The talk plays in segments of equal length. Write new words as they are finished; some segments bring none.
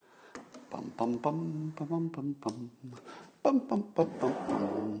Bum bum bum bum bum bum bum bum bum bum bum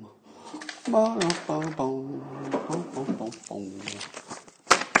bum. Bum, bum, bum, bum, bum, bum, bum.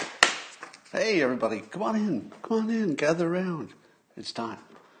 Hey everybody, come on in, gather around. It's time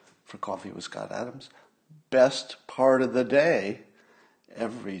for Coffee with Scott Adams. Best part of the day,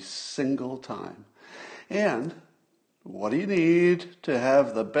 every single time. And what do you need to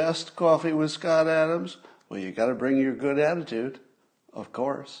have the best coffee with Scott Adams? Well, you got to bring your good attitude, of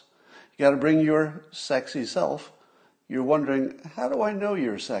course. You got to bring your sexy self. You're wondering, how do I know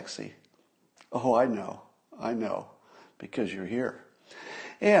you're sexy? Oh, I know, because you're here.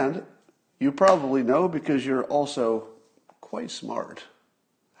 And you probably know because you're also quite smart.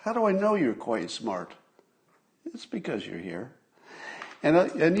 How do I know you're quite smart? It's because you're here.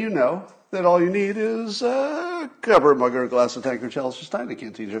 And you know that all you need is a cup or a mug or a glass, of tank or chalice or stein, a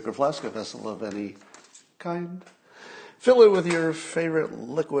canteen, jug or flask, a vessel of any kind. Fill it with your favorite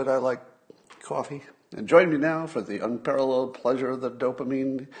liquid. I like coffee. And join me now for the unparalleled pleasure of the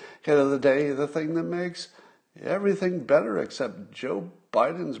dopamine hit of the day, the thing that makes everything better except Joe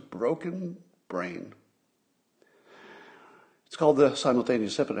Biden's broken brain. It's called the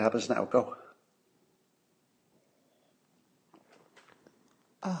simultaneous sip, and it happens now. Go.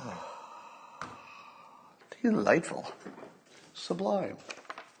 Delightful. Sublime.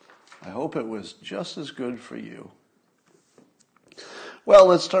 I hope it was just as good for you. Well,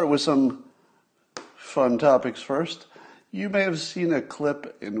 let's start with some fun topics first. You may have seen a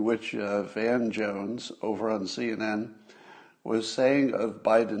clip in which Van Jones over on CNN was saying of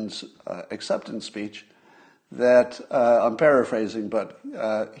Biden's acceptance speech that, I'm paraphrasing, but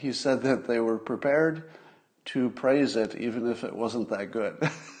he said that they were prepared to praise it even if it wasn't that good.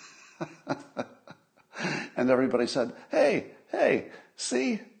 And everybody said, hey,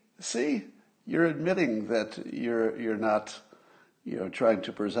 see, you're admitting that you're not, trying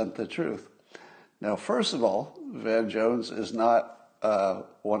to present the truth. Now, first of all, Van Jones is not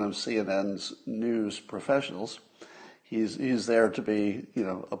one of CNN's news professionals. He's there to be,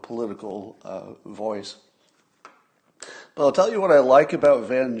 a political voice. But I'll tell you what I like about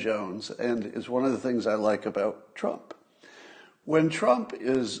Van Jones, and it's one of the things I like about Trump. When Trump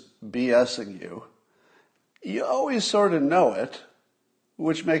is BSing you, you always sort of know it,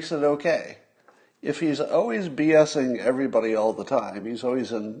 which makes it okay. If he's always BSing everybody all the time, he's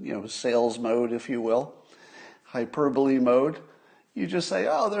always in, sales mode, if you will, hyperbole mode, you just say,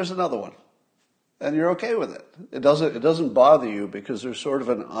 oh, there's another one. And you're okay with it. It doesn't bother you because there's sort of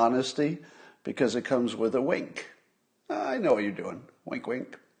an honesty, because it comes with a wink. I know what you're doing. Wink,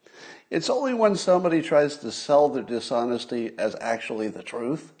 wink. It's only when somebody tries to sell their dishonesty as actually the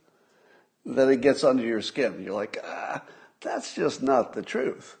truth that it gets under your skin. You're like, that's just not the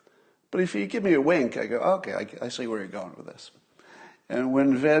truth. But if you give me a wink, I go, okay, I see where you're going with this. And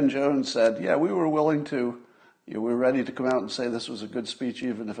when Van Jones said, yeah, we were willing to, we were ready to come out and say this was a good speech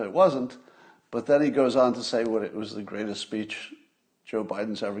even if it wasn't, but then he goes on to say what it was the greatest speech Joe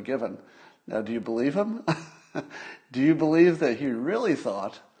Biden's ever given. Now, do you believe him? Do you believe that he really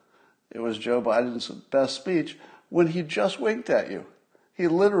thought it was Joe Biden's best speech when he just winked at you? He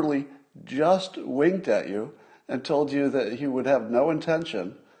literally just winked at you and told you that he would have no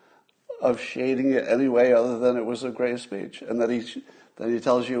intention of shading it any way other than it was a great speech, and that he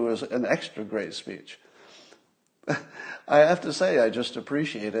tells you it was an extra great speech. I have to say, I just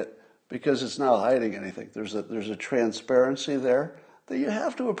appreciate it because it's not hiding anything. There's a transparency there that you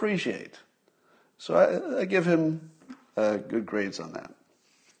have to appreciate. So I give him good grades on that.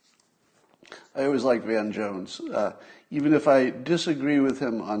 I always like Van Jones. Even if I disagree with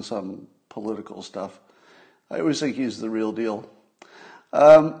him on some political stuff, I always think he's the real deal.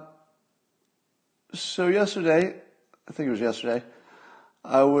 So yesterday, I think it was yesterday,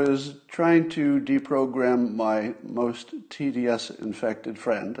 I was trying to deprogram my most TDS infected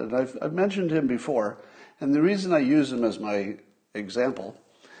friend, and I've mentioned him before, and the reason I use him as my example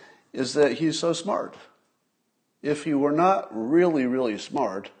is that he's so smart. If he were not really, really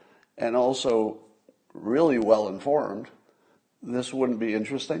smart and also really well informed, this wouldn't be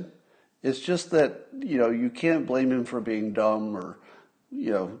interesting. It's just that, you can't blame him for being dumb or,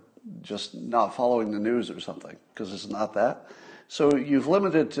 just not following the news or something, because it's not that. So you've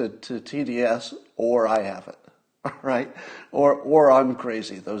limited to TDS, or I have it, all right? Or I'm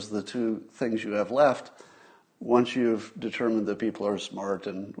crazy. Those are the two things you have left once you've determined that people are smart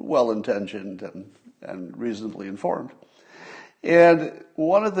and well-intentioned and reasonably informed. And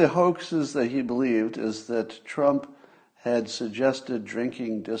one of the hoaxes that he believed is that Trump had suggested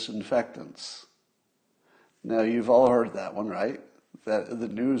drinking disinfectants. Now, you've all heard that one, right? That the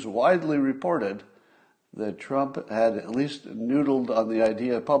news widely reported that Trump had at least noodled on the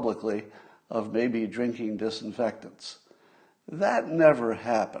idea publicly of maybe drinking disinfectants. That never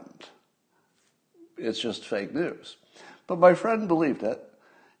happened. It's just fake news. But my friend believed it,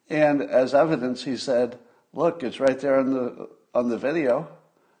 and as evidence, he said, look, it's right there on the video.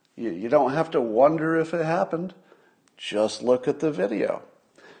 You don't have to wonder if it happened. Just look at the video.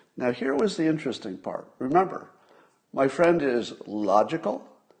 Now, here was the interesting part. Remember, my friend is logical,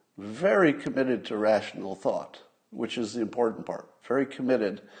 very committed to rational thought, which is the important part. Very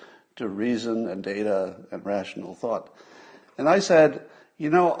committed to reason and data and rational thought. And I said,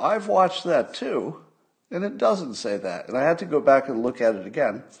 I've watched that too, and it doesn't say that. And I had to go back and look at it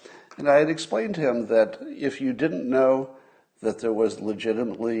again. And I had explained to him that if you didn't know that there was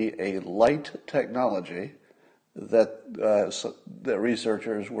legitimately a light technology that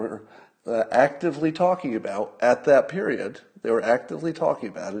researchers were actively talking about at that period, they were actively talking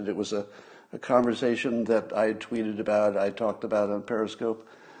about it. It was a conversation that I had tweeted about, I talked about on Periscope,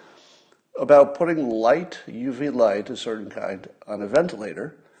 about putting light, UV light, a certain kind, on a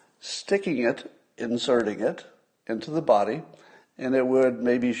ventilator, sticking it, inserting it into the body, and it would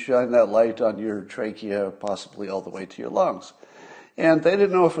maybe shine that light on your trachea, possibly all the way to your lungs. And they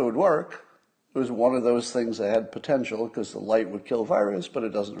didn't know if it would work. It was one of those things that had potential because the light would kill virus, but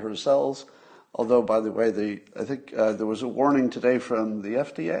it doesn't hurt cells. Although, by the way, I think there was a warning today from the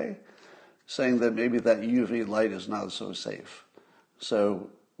FDA saying that maybe that UV light is not so safe. So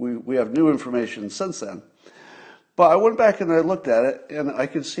we have new information since then. But I went back and I looked at it, and I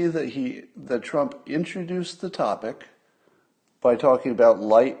could see that Trump introduced the topic by talking about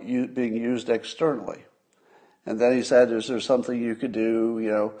light being used externally. And then he said, is there something you could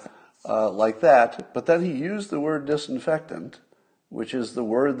do, like that? But then he used the word disinfectant, which is the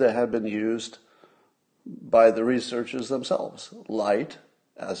word that had been used by the researchers themselves. Light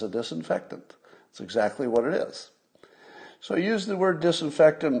as a disinfectant. It's exactly what it is. So he used the word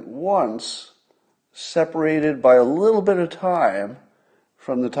disinfectant once, separated by a little bit of time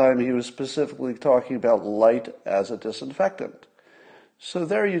from the time he was specifically talking about light as a disinfectant. So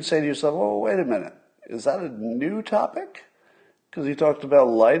there you'd say to yourself, oh, wait a minute. Is that a new topic? Because he talked about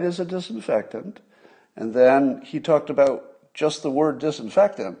light as a disinfectant, and then he talked about just the word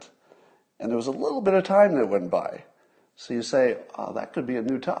disinfectant, and there was a little bit of time that went by. So you say, oh, that could be a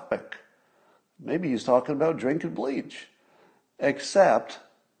new topic. Maybe he's talking about drinking bleach. Except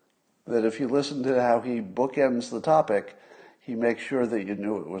that if you listen to how he bookends the topic, he makes sure that you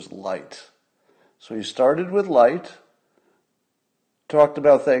knew it was light. So he started with light, talked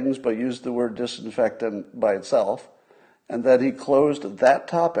about things, but used the word disinfectant by itself, and then he closed that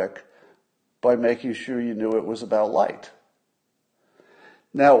topic by making sure you knew it was about light.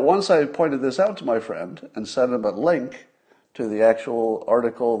 Now, once I pointed this out to my friend and sent him a link to the actual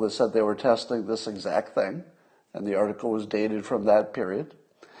article that said they were testing this exact thing, and the article was dated from that period,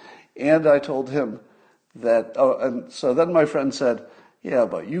 and I told him that, and so then my friend said, yeah,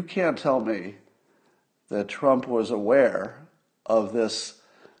 but you can't tell me that Trump was aware of this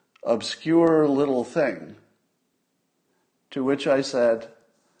obscure little thing. To which I said,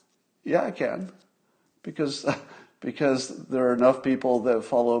 yeah, I can, because there are enough people that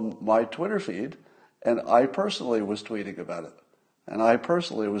follow my Twitter feed, and I personally was tweeting about it, and I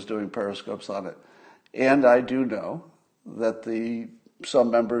personally was doing periscopes on it. And I do know that some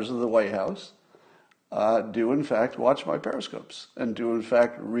members of the White House do in fact watch my periscopes and do in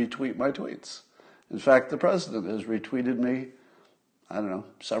fact retweet my tweets. In fact, the president has retweeted me,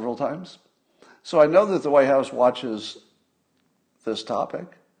 several times. So I know that the White House watches this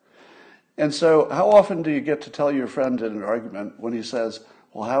topic. And so how often do you get to tell your friend in an argument when he says,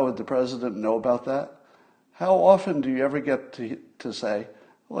 well, how would the president know about that? How often do you ever get to say,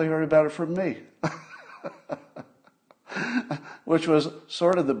 well, he heard about it from me? Which was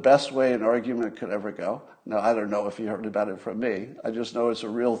sort of the best way an argument could ever go. Now, I don't know if he heard about it from me. I just know it's a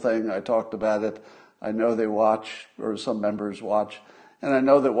real thing. I talked about it. I know they watch, or some members watch, and I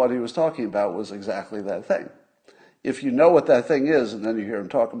know that what he was talking about was exactly that thing. If you know what that thing is and then you hear him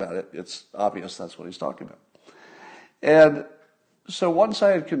talk about it, it's obvious that's what he's talking about. And so once I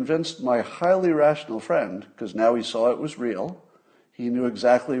had convinced my highly rational friend, because now he saw it was real, he knew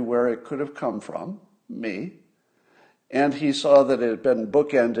exactly where it could have come from, me, and he saw that it had been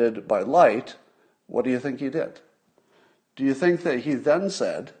bookended by light, what do you think he did? Do you think that he then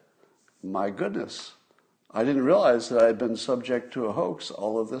said, my goodness, I didn't realize that I had been subject to a hoax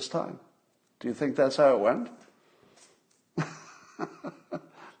all of this time? Do you think that's how it went?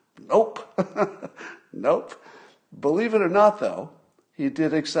 Nope. Nope. Believe it or not, though, he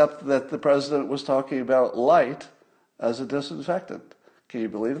did accept that the president was talking about light as a disinfectant. Can you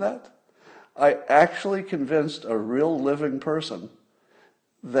believe that? I actually convinced a real living person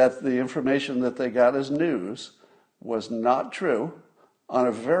that the information that they got as news was not true on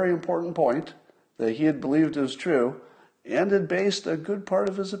a very important point that he had believed was true and had based a good part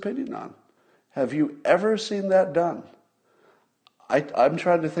of his opinion on. Have you ever seen that done? I'm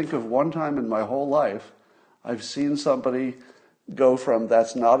trying to think of one time in my whole life I've seen somebody go from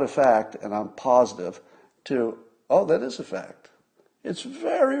that's not a fact and I'm positive to, oh, that is a fact. It's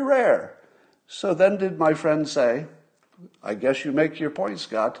very rare. So then did my friend say, I guess you make your point,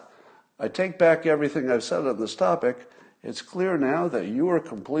 Scott. I take back everything I've said on this topic. It's clear now that you are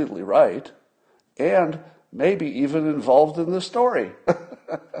completely right and maybe even involved in the story.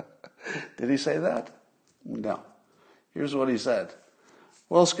 Did he say that? No. Here's what he said.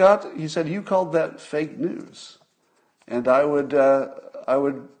 Well, Scott, he said, you called that fake news. And I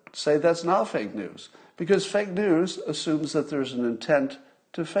would say that's not fake news, because fake news assumes that there's an intent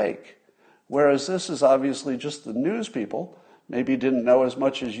to fake, whereas this is obviously just the news people maybe didn't know as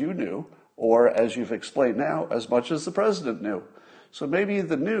much as you knew, or as you've explained now, as much as the president knew. So maybe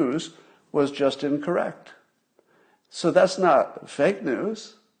the news was just incorrect. So that's not fake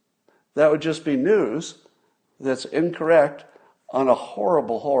news. That would just be news that's incorrect on a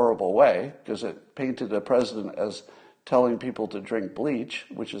horrible, horrible way, because it painted a president as telling people to drink bleach,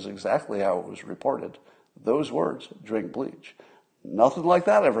 which is exactly how it was reported. Those words, drink bleach. Nothing like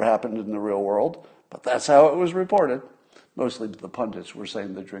that ever happened in the real world, but that's how it was reported. Mostly the pundits were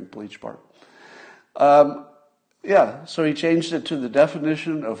saying the drink bleach part. So he changed it to the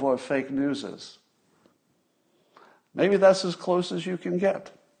definition of what fake news is. Maybe that's as close as you can get.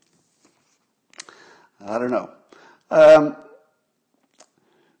 I don't know.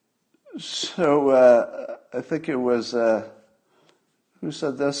 I think it was, who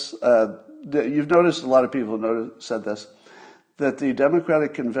said this? You've noticed a lot of people said this, that the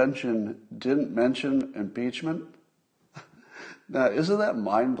Democratic Convention didn't mention impeachment. Now, isn't that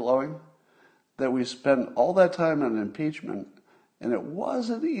mind-blowing? That we spent all that time on impeachment and it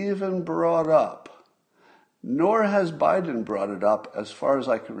wasn't even brought up. Nor has Biden brought it up as far as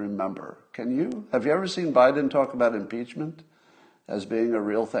I can remember. Can you? Have you ever seen Biden talk about impeachment as being a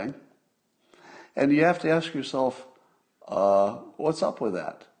real thing? And you have to ask yourself, what's up with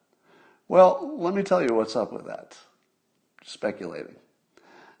that? Well, let me tell you what's up with that. Speculating.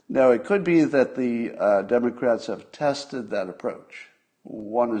 Now, it could be that the Democrats have tested that approach.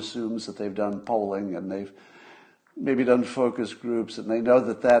 One assumes that they've done polling and they've maybe done focus groups and they know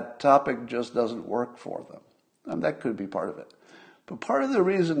that that topic just doesn't work for them. And that could be part of it. But part of the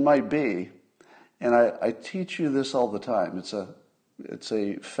reason might be, and I teach you this all the time, it's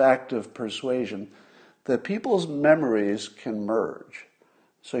a fact of persuasion, that people's memories can merge.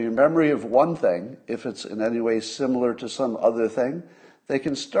 So your memory of one thing, if it's in any way similar to some other thing, they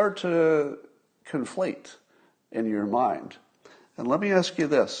can start to conflate in your mind. And let me ask you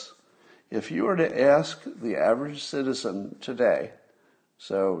this. If you were to ask the average citizen today,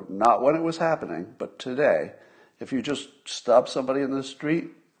 so not when it was happening, but today, if you just stop somebody in the street,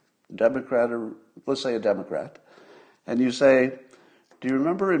 Democrat or let's say a Democrat, and you say, do you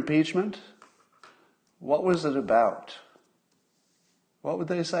remember impeachment? What was it about? What would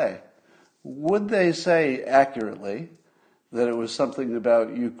they say? Would they say accurately that it was something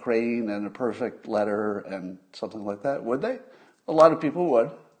about Ukraine and a perfect letter and something like that? Would they? A lot of people would.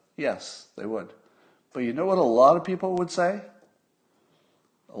 Yes, they would. But you know what a lot of people would say?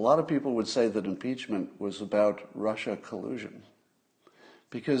 A lot of people would say that impeachment was about Russia collusion.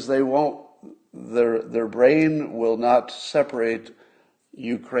 Because they won't, their brain will not separate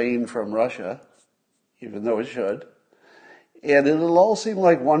Ukraine from Russia, even though it should. And it'll all seem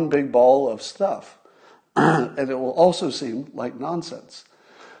like one big ball of stuff. And it will also seem like nonsense.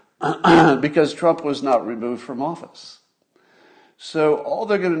 Because Trump was not removed from office. So all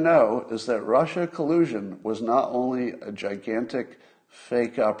they're going to know is that Russia collusion was not only a gigantic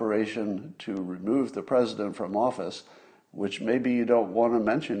fake operation to remove the president from office, which maybe you don't want to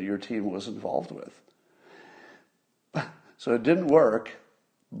mention your team was involved with. So it didn't work,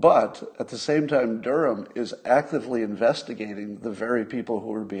 but at the same time, Durham is actively investigating the very people who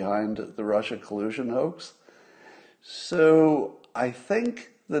were behind the Russia collusion hoax. So I think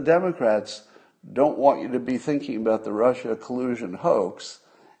the Democrats don't want you to be thinking about the Russia collusion hoax,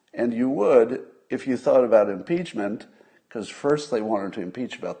 and you would if you thought about impeachment, because first they wanted to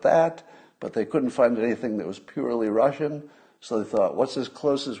impeach about that, but they couldn't find anything that was purely Russian, so they thought, what's as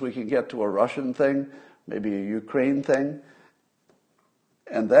close as we can get to a Russian thing, maybe a Ukraine thing?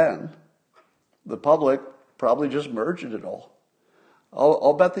 And then the public probably just merged it all.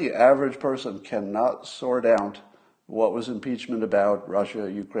 I'll bet the average person cannot sort out what was impeachment about, Russia,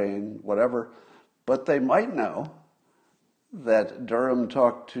 Ukraine, whatever, but they might know that Durham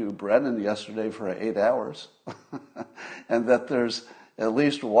talked to Brennan yesterday for 8 hours, and that there's at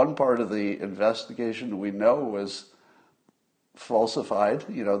least one part of the investigation we know was falsified.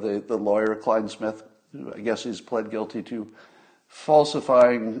 You know, the lawyer, Klein-Smith, I guess he's pled guilty to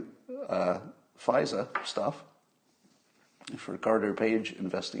falsifying FISA stuff for Carter Page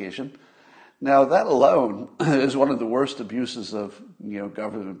investigation. Now, that alone is one of the worst abuses of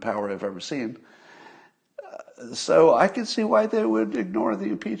government power I've ever seen. So I can see why they would ignore the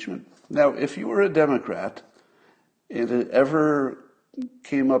impeachment. Now, if you were a Democrat and it ever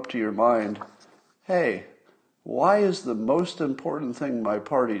came up to your mind, hey, why is the most important thing my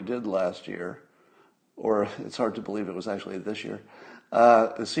party did last year, or it's hard to believe it was actually this year.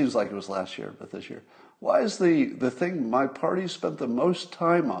 It seems like it was last year, but this year. Why is the thing my party spent the most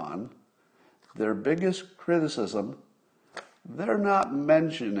time on, their biggest criticism, they're not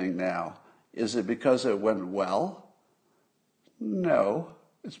mentioning now? Is it because it went well? No,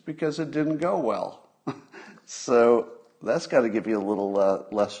 it's because it didn't go well. So that's got to give you a little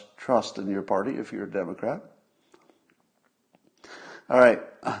less trust in your party if you're a Democrat. All right.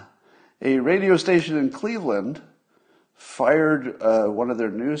 A radio station in Cleveland fired one of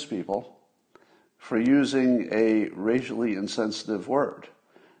their news people for using a racially insensitive word.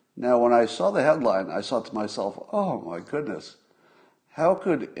 Now, when I saw the headline, I thought to myself, oh my goodness, how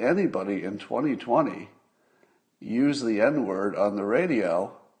could anybody in 2020 use the N-word on the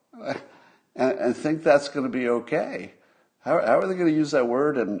radio and think that's going to be okay? How are they going to use that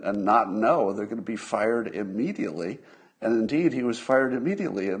word and not know? They're going to be fired immediately. And indeed, he was fired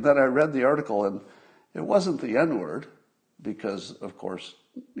immediately. And then I read the article, and it wasn't the N-word, because, of course,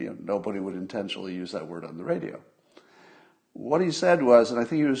 nobody would intentionally use that word on the radio. What he said was, and I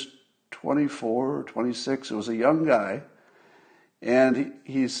think he was 24 or 26, it was a young guy, and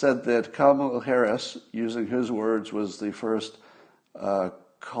he said that Kamala Harris, using his words, was the first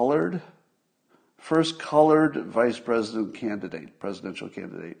colored vice presidential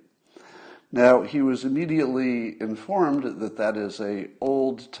candidate. Now, he was immediately informed that that is a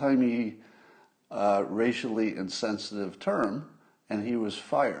old-timey, racially insensitive term, and he was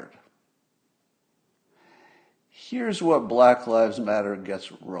fired. Here's what Black Lives Matter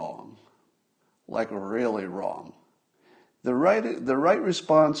gets wrong, like really wrong. The right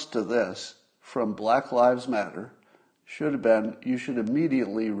response to this from Black Lives Matter should have been, you should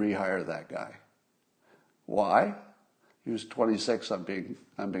immediately rehire that guy. Why? He was 26, I'm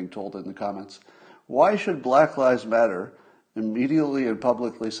being told in the comments. Why should Black Lives Matter immediately and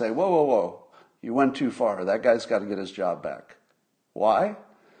publicly say, whoa, whoa, whoa, you went too far. That guy's got to get his job back. Why?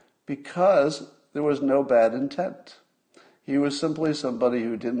 Because there was no bad intent. He was simply somebody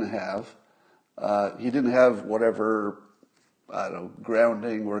who didn't have whatever,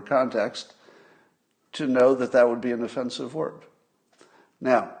 grounding or context to know that that would be an offensive word.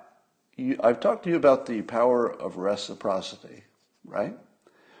 Now, I've talked to you about the power of reciprocity, right?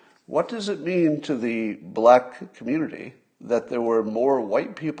 What does it mean to the black community that there were more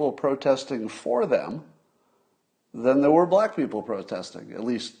white people protesting for them than there were black people protesting, at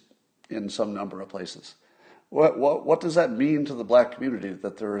least in some number of places? What does that mean to the black community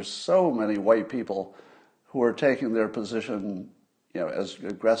that there are so many white people who are taking their position, as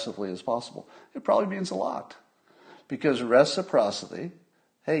aggressively as possible? It probably means a lot, because reciprocity,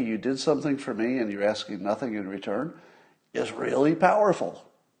 hey, you did something for me and you're asking nothing in return, is really powerful.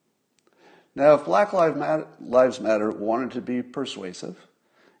 Now, if Black Lives Matter wanted to be persuasive,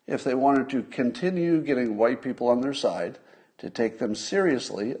 if they wanted to continue getting white people on their side, to take them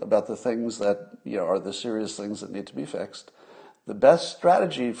seriously about the things that are the serious things that need to be fixed, the best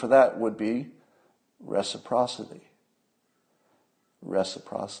strategy for that would be reciprocity.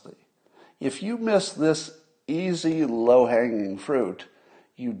 Reciprocity. If you miss this easy, low-hanging fruit,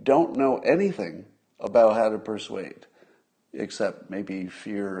 you don't know anything about how to persuade, except maybe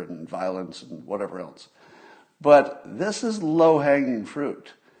fear and violence and whatever else. But this is low-hanging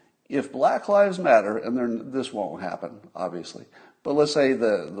fruit. If Black Lives Matter, and this won't happen, obviously, but let's say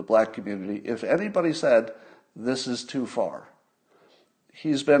the black community, if anybody said, this is too far,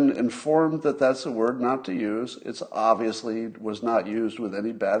 he's been informed that that's a word not to use. It's obviously was not used with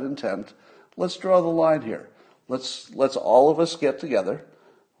any bad intent. Let's draw the line here. Let's all of us get together,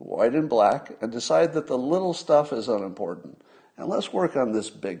 white and black, and decide that the little stuff is unimportant. And let's work on this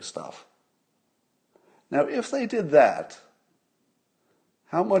big stuff. Now, if they did that,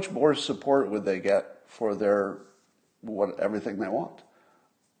 how much more support would they get for everything they want?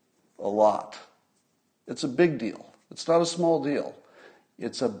 A lot. It's a big deal. It's not a small deal.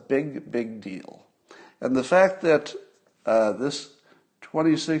 It's a big, big deal. And the fact that this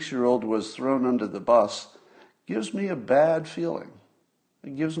 26-year-old was thrown under the bus gives me a bad feeling.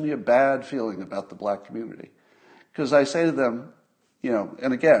 It gives me a bad feeling about the black community. Because I say to them,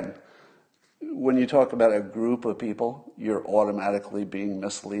 and again, when you talk about a group of people, you're automatically being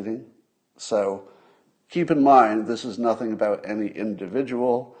misleading. So keep in mind, this is nothing about any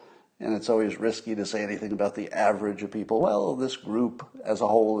individual, and it's always risky to say anything about the average of people. Well, this group as a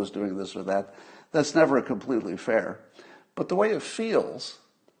whole is doing this or that. That's never completely fair. But the way it feels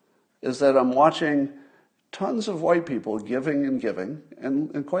is that I'm watching tons of white people giving,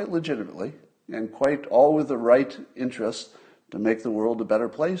 and quite legitimately, and quite all with the right interest to make the world a better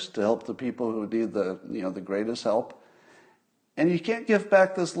place, to help the people who need the greatest help. And you can't give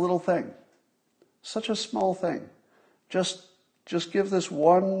back this little thing, such a small thing. Just give this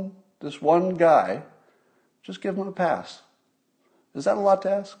one guy, just give him a pass. Is that a lot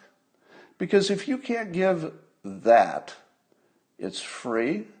to ask? Because if you can't give that, it's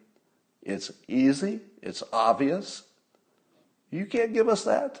free, it's easy, it's obvious. You can't give us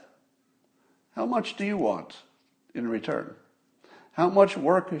that. How much do you want in return? How much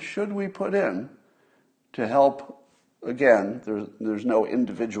work should we put in to help? Again, there's no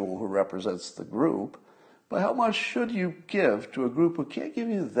individual who represents the group, but how much should you give to a group who can't give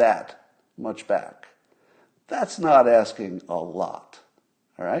you that much back? That's not asking a lot,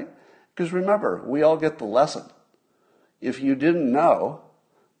 all right? Because remember, we all get the lesson. If you didn't know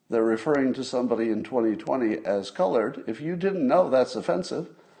they're referring to somebody in 2020 as colored, if you didn't know that's offensive,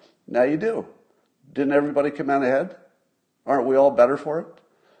 now you do. Didn't everybody come out ahead? Aren't we all better for it?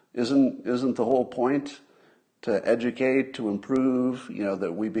 Isn't the whole point to educate, to improve,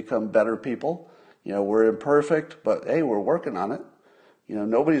 that we become better people? We're imperfect, but hey, we're working on it.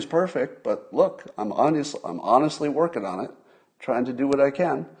 Nobody's perfect, but look, I'm honestly working on it, trying to do what I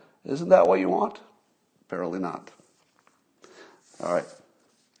can. Isn't that what you want? Apparently not. All right.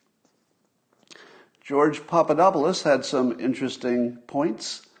 George Papadopoulos had some interesting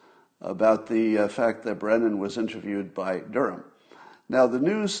points about the fact that Brennan was interviewed by Durham. Now, the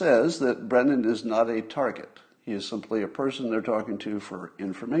news says that Brennan is not a target. He is simply a person they're talking to for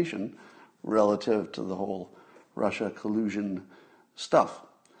information relative to the whole Russia collusion stuff.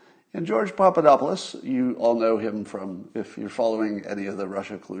 And George Papadopoulos, you all know him from, if you're following any of the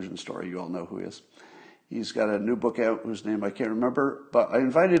Russia collusion story, you all know who he is. He's got a new book out whose name I can't remember, but I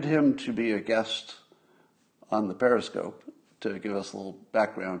invited him to be a guest on the Periscope to give us a little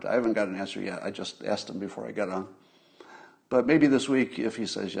background. I haven't got an answer yet. I just asked him before I got on. But maybe this week, if he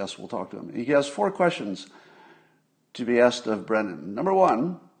says yes, we'll talk to him. He has 4 questions to be asked of Brennan. Number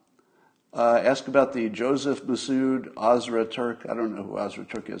 1, ask about the Joseph Massoud Azra Turk, I don't know who Azra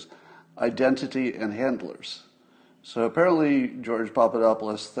Turk is, identity and handlers. So apparently George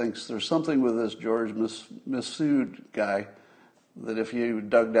Papadopoulos thinks there's something with this George Massoud guy that if you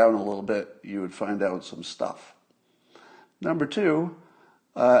dug down a little bit, you would find out some stuff. Number 2,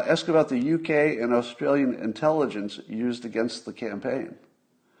 ask about the UK and Australian intelligence used against the campaign.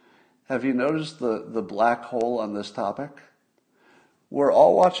 Have you noticed the black hole on this topic? We're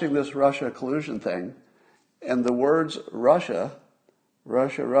all watching this Russia collusion thing, and the words Russia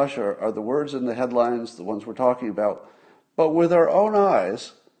are the words in the headlines, the ones we're talking about. But with our own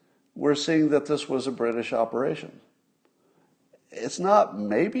eyes, we're seeing that this was a British operation. It's not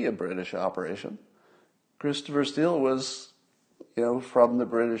maybe a British operation. Christopher Steele was, from the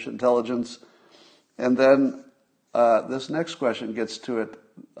British intelligence. And then this next question gets to it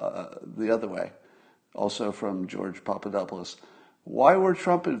the other way, also from George Papadopoulos. Why were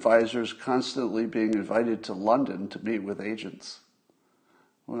Trump advisors constantly being invited to London to meet with agents?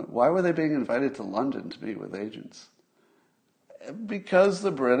 Why were they being invited to London to meet with agents? Because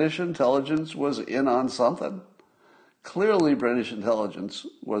the British intelligence was in on something. Clearly, British intelligence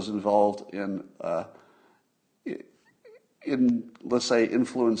was involved in, let's say,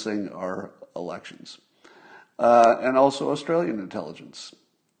 influencing our elections. And also Australian intelligence.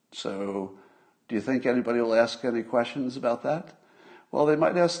 So do you think anybody will ask any questions about that? Well, they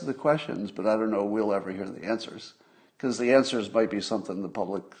might ask the questions, but I don't know we'll ever hear the answers. Because the answers might be something the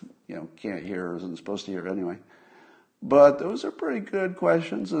public, can't hear or isn't supposed to hear anyway. But those are pretty good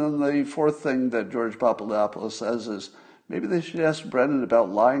questions. And then the 4th thing that George Papadopoulos says is maybe they should ask Brennan about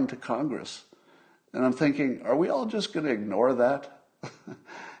lying to Congress. And I'm thinking, are we all just going to ignore that?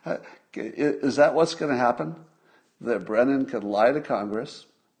 Is that what's going to happen? That Brennan could lie to Congress?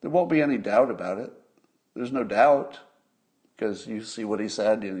 There won't be any doubt about it. There's no doubt, because you see what he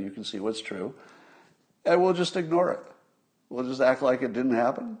said, and you can see what's true. And we'll just ignore it. We'll just act like it didn't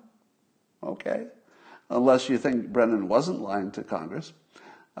happen. Okay. Unless you think Brennan wasn't lying to Congress.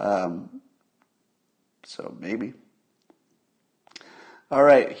 So maybe. All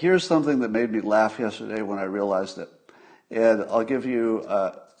right, here's something that made me laugh yesterday when I realized it, and I'll give you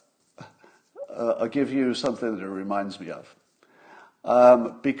something that it reminds me of.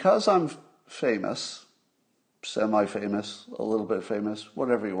 Because I'm famous, semi-famous, a little bit famous,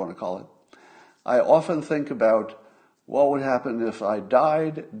 whatever you want to call it, I often think about what would happen if I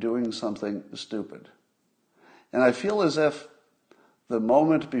died doing something stupid. And I feel as if the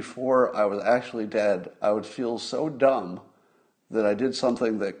moment before I was actually dead, I would feel so dumb that I did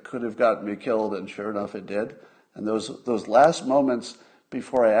something that could have gotten me killed, and sure enough it did. And those last moments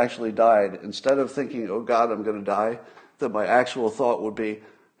before I actually died, instead of thinking, oh God, I'm going to die, that my actual thought would be,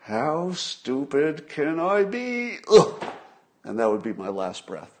 how stupid can I be? Ugh! And that would be my last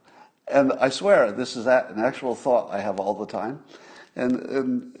breath. And I swear, this is an actual thought I have all the time.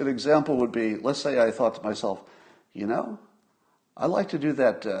 And an example would be, let's say I thought to myself, I'd like to do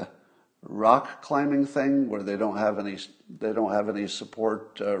that rock climbing thing where they don't have any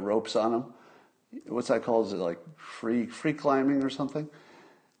support ropes on them. What's that called? Is it like free climbing or something?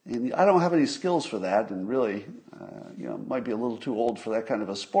 And I don't have any skills for that, and really, might be a little too old for that kind of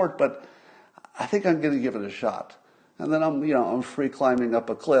a sport, but I think I'm going to give it a shot. And then I'm free climbing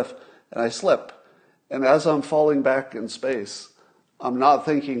up a cliff, and I slip. And as I'm falling back in space, I'm not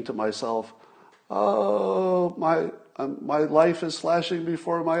thinking to myself, oh, my life is flashing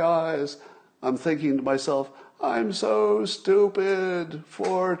before my eyes. I'm thinking to myself, I'm so stupid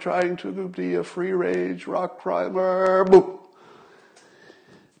for trying to be a free-range rock climber. Boop.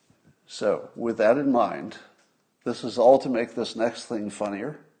 So, with that in mind, this is all to make this next thing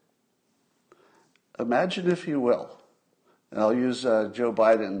funnier. Imagine, if you will, and I'll use Joe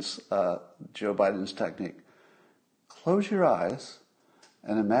Biden's technique. Close your eyes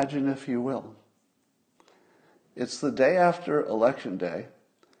and imagine, if you will. It's the day after Election Day,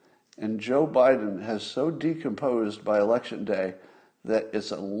 and Joe Biden has so decomposed by Election Day that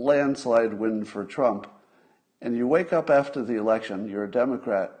it's a landslide win for Trump. And you wake up after the election, you're a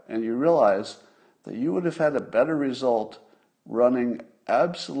Democrat, and you realize that you would have had a better result running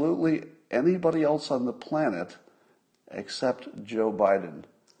absolutely anybody else on the planet except Joe Biden.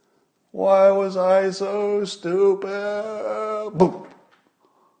 Why was I so stupid? Boom.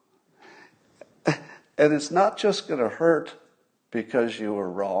 And it's not just going to hurt because you were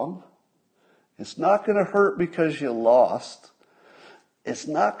wrong. It's not going to hurt because you lost. It's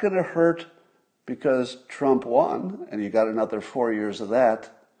not going to hurt because Trump won and you got another 4 years of that.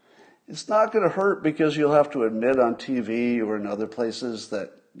 It's not going to hurt because you'll have to admit on TV or in other places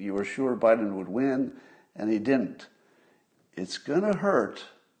that you were sure Biden would win and he didn't. It's going to hurt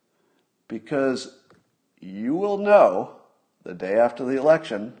because you will know the day after the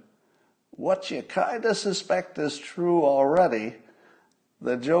election what you kind of suspect is true already,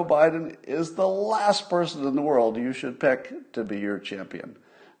 that Joe Biden is the last person in the world you should pick to be your champion.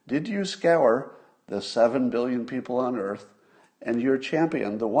 Did you scour the 7 billion people on Earth, and your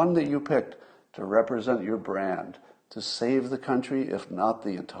champion, the one that you picked to represent your brand, to save the country, if not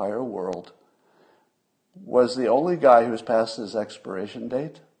the entire world, was the only guy who's past his expiration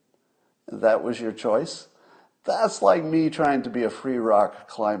date? That was your choice? That's like me trying to be a free rock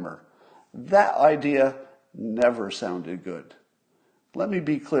climber. That idea never sounded good. Let me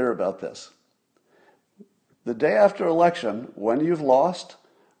be clear about this. The day after election, when you've lost,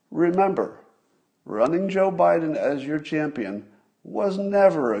 remember, running Joe Biden as your champion was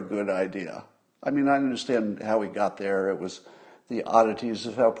never a good idea. I mean, I understand how he got there. It was the oddities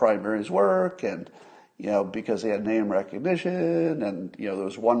of how primaries work, and, because he had name recognition, and, there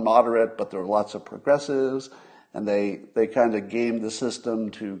was one moderate, but there were lots of progressives, and they kind of gamed the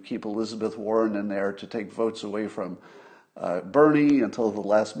system to keep Elizabeth Warren in there to take votes away from Bernie until the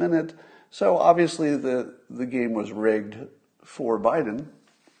last minute. So obviously the game was rigged for Biden.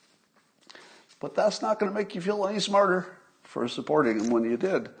 But that's not going to make you feel any smarter for supporting him when you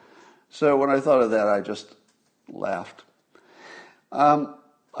did. So when I thought of that, I just laughed.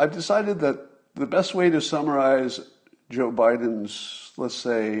 I've decided that the best way to summarize Joe Biden's, let's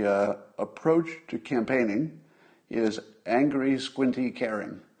say, approach to campaigning is angry, squinty,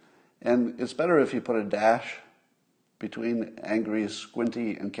 caring. And it's better if you put a dash between angry,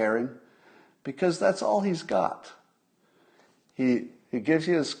 squinty, and caring, because that's all he's got. He gives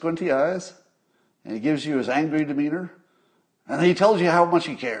you his squinty eyes, and he gives you his angry demeanor, and he tells you how much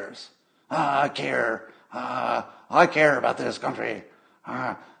he cares. I care. I care about this country.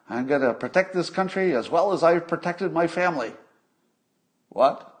 I'm going to protect this country as well as I've protected my family.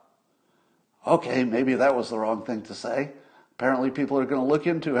 What? Okay, maybe that was the wrong thing to say. Apparently people are going to look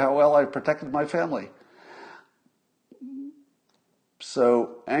into how well I've protected my family.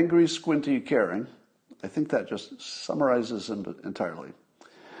 So, angry, squinty, caring, I think that just summarizes him entirely.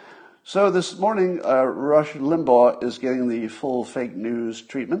 So this morning, Rush Limbaugh is getting the full fake news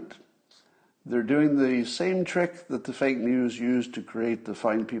treatment. They're doing the same trick that the fake news used to create the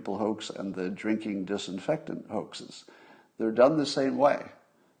Fine People hoax and the drinking disinfectant hoaxes. They're done the same way.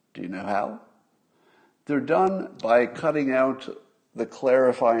 Do you know how? They're done by cutting out the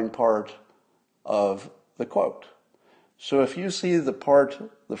clarifying part of the quote. So if you see the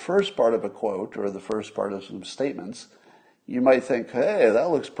first part of a quote or the first part of some statements, you might think, hey, that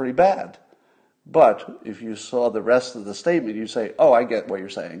looks pretty bad. But if you saw the rest of the statement, you say, oh, I get what you're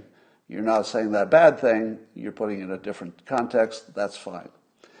saying. You're not saying that bad thing. You're putting it in a different context. That's fine.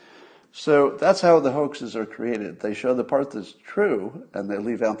 So that's how the hoaxes are created. They show the part that's true, and they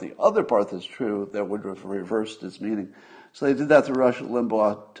leave out the other part that's true that would have reversed its meaning. So they did that to Rush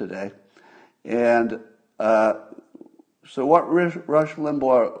Limbaugh today. And so what Rush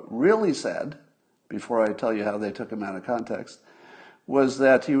Limbaugh really said, before I tell you how they took him out of context, was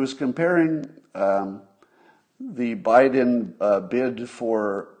that he was comparing the Biden bid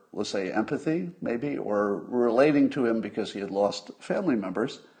for, let's say, empathy, maybe, or relating to him because he had lost family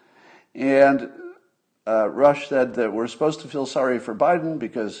members. And Rush said that we're supposed to feel sorry for Biden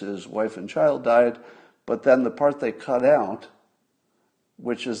because his wife and child died, but then the part they cut out,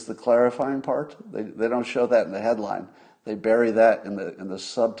 which is the clarifying part, they don't show that in the headline. They bury that in the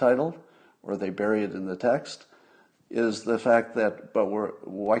subtitle, or they bury it in the text, is the fact that,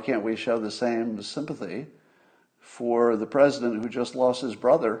 why can't we show the same sympathy for the president who just lost his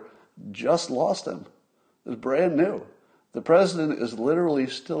brother, just lost him. It's brand new. The president is literally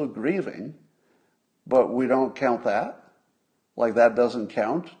still grieving, but we don't count that. Like that doesn't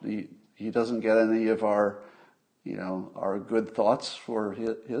count. He doesn't get any of our good thoughts for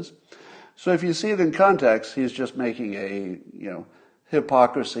his. So if you see it in context, he's just making a,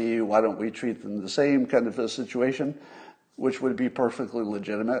 hypocrisy, why don't we treat them the same kind of a situation, which would be perfectly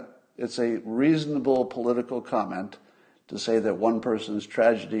legitimate. It's a reasonable political comment to say that one person's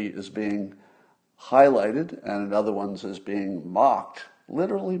tragedy is being highlighted and another one's is being mocked,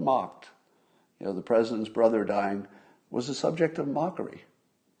 literally mocked. The president's brother dying was a subject of mockery,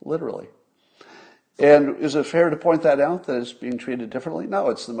 literally. And is it fair to point that out, that it's being treated differently? No,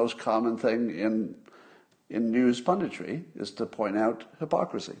 it's the most common thing in news punditry, is to point out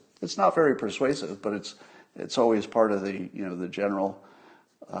hypocrisy. It's not very persuasive, but it's always part of the general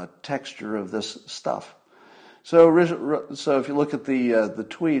texture of this stuff. So if you look at the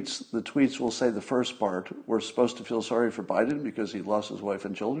tweets will say the first part, we're supposed to feel sorry for Biden because he lost his wife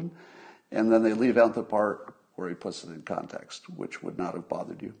and children, and then they leave out the part where he puts it in context, which would not have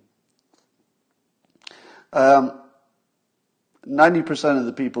bothered you. 90% of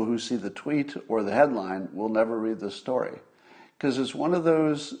the people who see the tweet or the headline will never read the story, because it's one of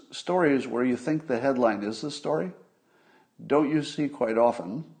those stories where you think the headline is the story. Don't you see quite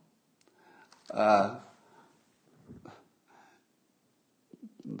often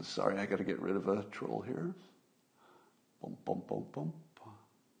sorry, I got to get rid of a troll here. Bum, bum, bum, bum.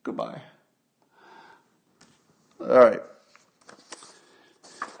 Goodbye. All right.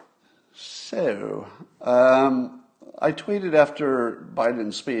 So, I tweeted after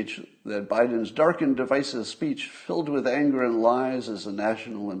Biden's speech that Biden's dark and divisive speech filled with anger and lies is a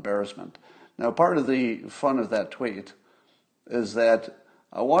national embarrassment. Now, part of the fun of that tweet is that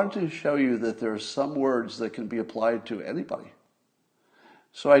I wanted to show you that there are some words that can be applied to anybody.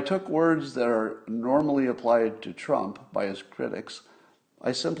 So I took words that are normally applied to Trump by his critics.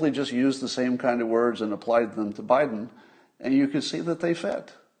 I simply just used the same kind of words and applied them to Biden, and you could see that they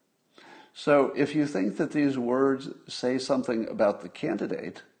fit. So if you think that these words say something about the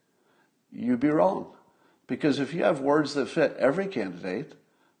candidate, you'd be wrong. Because if you have words that fit every candidate,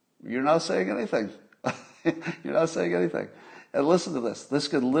 you're not saying anything. You're not saying anything. And listen to this. This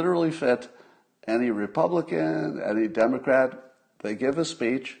could literally fit any Republican, any Democrat. They give a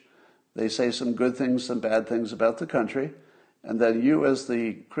speech, they say some good things, some bad things about the country, and then you as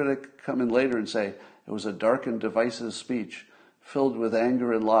the critic come in later and say, it was a dark and divisive speech filled with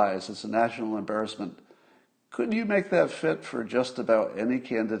anger and lies. It's a national embarrassment. Could you make that fit for just about any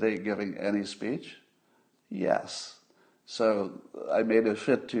candidate giving any speech? Yes. So I made it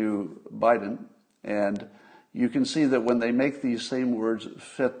fit to Biden, and you can see that when they make these same words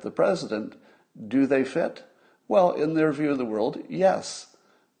fit the president, do they fit? Well, in their view of the world, yes.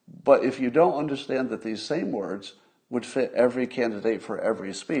 But if you don't understand that these same words would fit every candidate for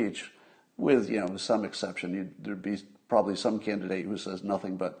every speech, with some exception, there'd be probably some candidate who says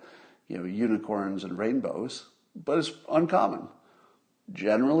nothing but unicorns and rainbows, but it's uncommon.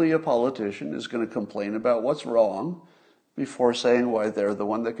 Generally, a politician is going to complain about what's wrong before saying why they're the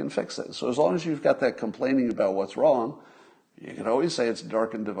one that can fix it. So as long as you've got that complaining about what's wrong, You can always say it's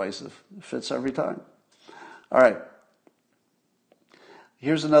dark and divisive. It fits every time. All right.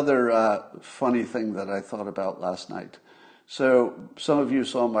 Here's another funny thing that I thought about last night. So some of you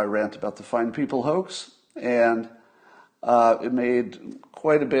saw my rant about the Fine People hoax, and it made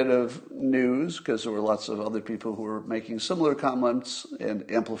quite a bit of news because there were lots of other people who were making similar comments and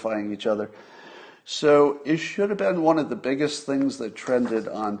amplifying each other. So it should have been one of the biggest things that trended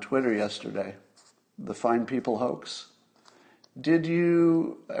on Twitter yesterday, the Fine People hoax. Did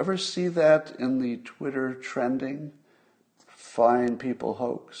you ever see that in the Twitter trending? Fine People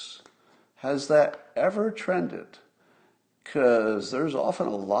hoax. Has that ever trended? Because there's often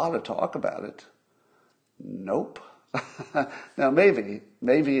a lot of talk about it. Nope. Now maybe,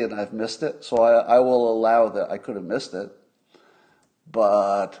 and I've missed it, so I will allow that I could have missed it.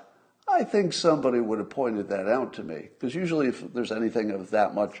 But I think somebody would have pointed that out to me. Because usually if there's anything of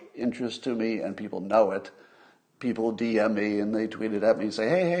that much interest to me and people know it, people DM me and they tweet it at me and say,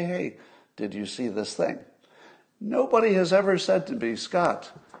 hey, did you see this thing? Nobody has ever said to me,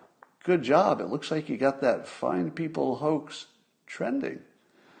 Scott, good job. It looks like you got that Fine People hoax trending.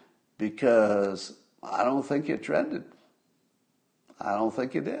 Because I don't think it trended. I don't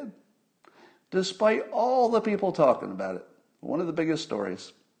think it did. Despite all the people talking about it. One of the biggest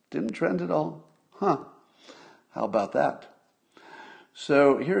stories. Didn't trend at all. Huh. How about that?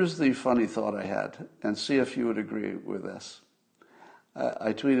 So here's the funny thought I had, and see if you would agree with this.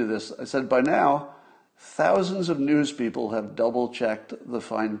 I tweeted this. I said, by now, thousands of news people have double-checked the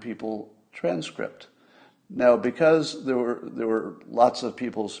Fine People transcript. Now, because there were lots of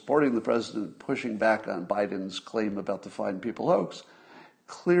people supporting the president pushing back on Biden's claim about the Fine People hoax,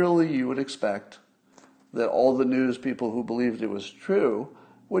 clearly you would expect that all the news people who believed it was true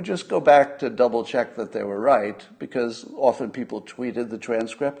would just go back to double-check that they were right, because often people tweeted the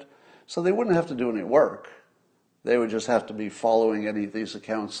transcript, so they wouldn't have to do any work. They would just have to be following any of these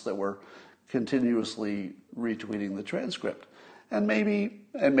accounts that were continuously retweeting the transcript. And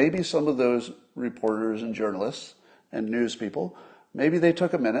maybe some of those reporters and journalists and news people, maybe they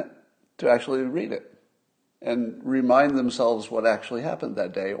took a minute to actually read it and remind themselves what actually happened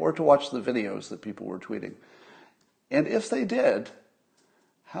that day, or to watch the videos that people were tweeting. And if they did,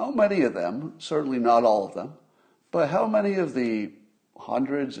 how many of them, certainly not all of them, but how many of the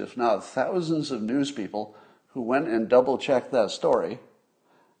hundreds, if not thousands of news people who went and double-checked that story,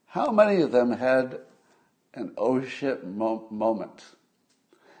 how many of them had an oh shit moment?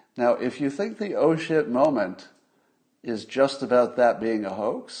 Now, if you think the oh shit moment is just about that being a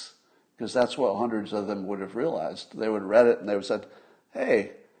hoax, because that's what hundreds of them would have realized, they would have read it and they would have said,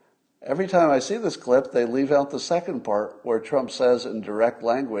 hey, every time I see this clip, they leave out the second part where Trump says in direct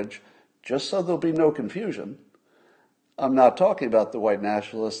language, just so there'll be no confusion, I'm not talking about the white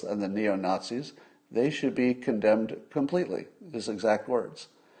nationalists and the neo-Nazis. They should be condemned completely, his exact words.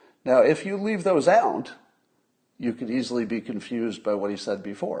 Now, if you leave those out, you could easily be confused by what he said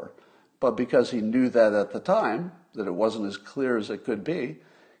before. But because he knew that at the time, that it wasn't as clear as it could be,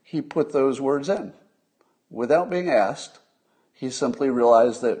 he put those words in. Without being asked, he simply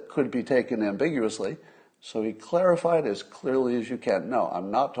realized that it could be taken ambiguously, so he clarified as clearly as you can. No,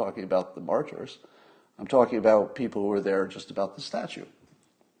 I'm not talking about the marchers. I'm talking about people who were there just about the statue.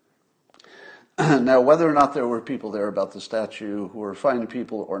 Now, whether or not there were people there about the statue who were fine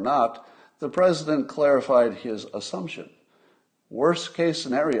people or not, the president clarified his assumption. Worst case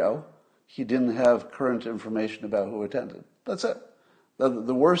scenario, he didn't have current information about who attended. That's it.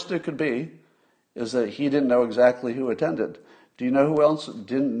 The worst it could be is that he didn't know exactly who attended. Do you know who else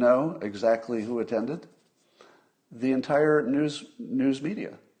didn't know exactly who attended? The entire news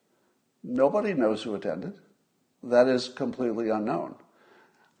media. Nobody knows who attended. That is completely unknown.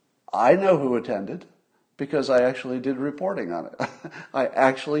 I know who attended because I actually did reporting on it. I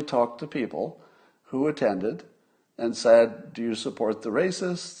actually talked to people who attended and said, do you support the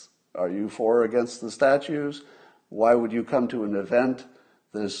racists? Are you for or against the statues? Why would you come to an event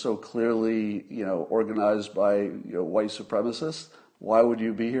that is so clearly, organized by, white supremacists? Why would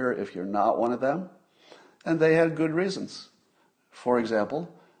you be here if you're not one of them? And they had good reasons. For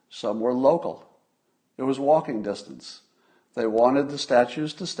example, some were local. It was walking distance. They wanted the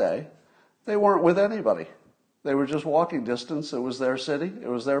statues to stay. They weren't with anybody. They were just walking distance. It was their city. It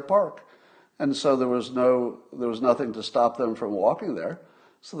was their park. And so there was nothing to stop them from walking there.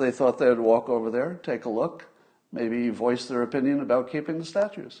 So they thought they would walk over there, take a look, maybe voice their opinion about keeping the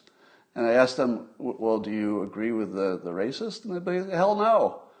statues. And I asked them, well, do you agree with the racist? And they'd be, hell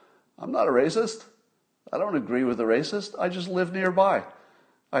no. I'm not a racist. I don't agree with the racist. I just live nearby.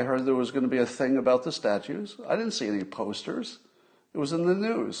 I heard there was going to be a thing about the statues. I didn't see any posters. It was in the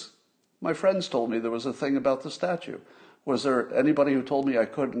news. My friends told me there was a thing about the statue. Was there anybody who told me I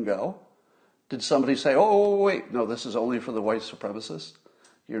couldn't go? Did somebody say, oh, wait, no, this is only for the white supremacists?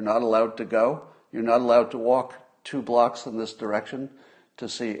 You're not allowed to go? You're not allowed to walk 2 blocks in this direction to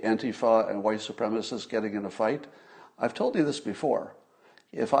see Antifa and white supremacists getting in a fight? I've told you this before.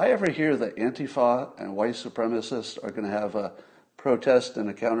 If I ever hear that Antifa and white supremacists are going to have a protest and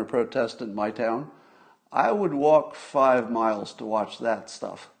a counter-protest in my town, I would walk 5 miles to watch that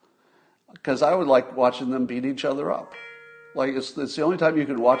stuff. Because I would like watching them beat each other up. Like, it's the only time you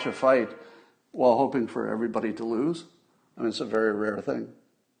can watch a fight while hoping for everybody to lose. I mean, it's a very rare thing.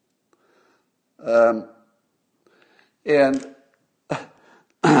 And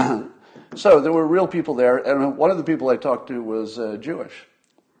so there were real people there, and one of the people I talked to was Jewish.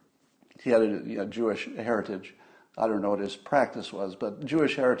 He had a Jewish heritage. I don't know what his practice was, but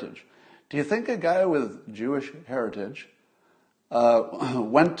Jewish heritage. Do you think a guy with Jewish heritage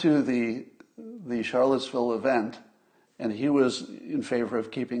went to the Charlottesville event, and he was in favor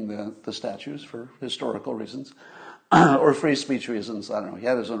of keeping the statues for historical reasons, or free speech reasons? I don't know. He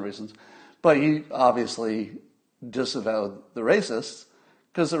had his own reasons. But he obviously disavowed the racists,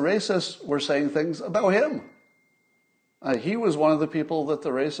 because the racists were saying things about him. He was one of the people that the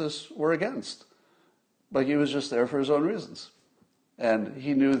racists were against, but he was just there for his own reasons. And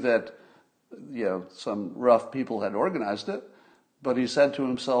he knew that, some rough people had organized it, but he said to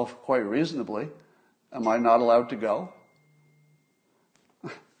himself quite reasonably, am I not allowed to go?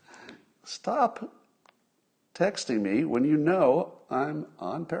 Stop texting me when you know I'm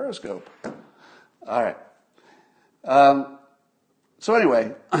on Periscope. All right. So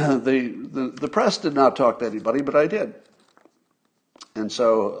anyway, the press did not talk to anybody, but I did. And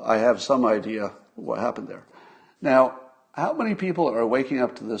so I have some idea what happened there. Now, how many people are waking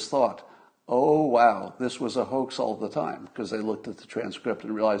up to this thought, oh, wow, this was a hoax all the time, because they looked at the transcript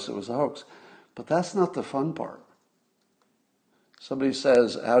and realized it was a hoax? But that's not the fun part. Somebody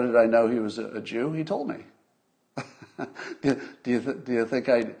says, how did I know he was a Jew? He told me. Do you think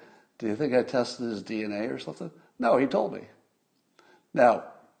I tested his DNA or something? No, he told me. Now,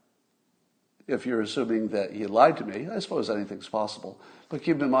 if you're assuming that he lied to me, I suppose anything's possible. But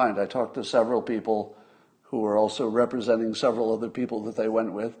keep in mind, I talked to several people who were also representing several other people that they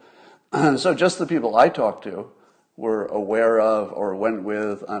went with. So just the people I talked to were aware of or went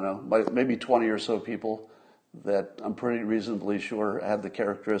with, I don't know, maybe 20 or so people that I'm pretty reasonably sure had the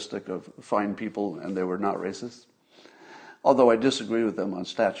characteristic of fine people and they were not racist. Although I disagree with them on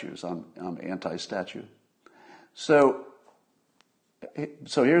statues, I'm anti-statue. So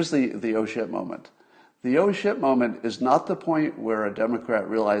here's the oh shit moment. The oh shit moment is not the point where a Democrat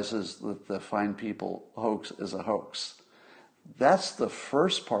realizes that the fine people hoax is a hoax. That's the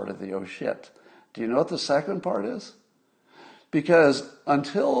first part of the oh shit. Do you know what the second part is? Because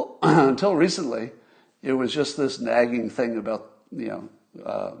until recently, it was just this nagging thing about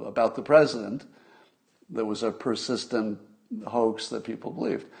the president that was a persistent hoax that people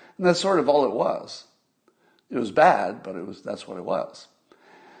believed, and that's sort of all it was. It was bad, but that's what it was.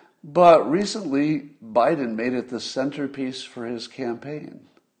 But recently, Biden made it the centerpiece for his campaign.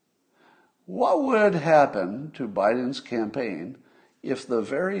 What would happen to Biden's campaign if the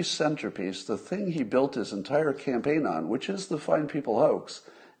very centerpiece, the thing he built his entire campaign on, which is the fine people hoax,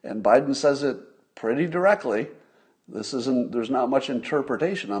 and Biden says it pretty directly, there's not much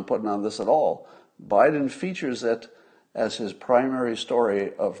interpretation I'm putting on this at all. Biden features it as his primary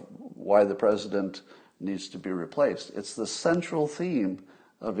story of why the president needs to be replaced. It's the central theme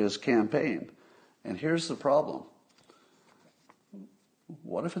of his campaign. And here's the problem.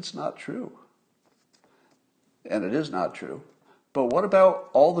 What if it's not true? And it is not true. But what about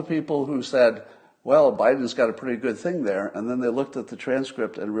all the people who said, well, Biden's got a pretty good thing there, and then they looked at the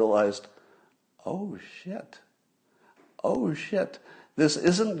transcript and realized, oh shit, this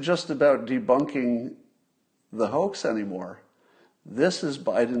isn't just about debunking the hoax anymore. This is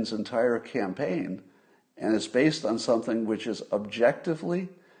Biden's entire campaign, and it's based on something which is objectively,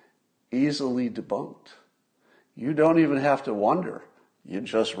 easily debunked. You don't even have to wonder. You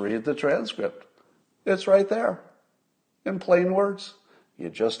just read the transcript. It's right there, in plain words. You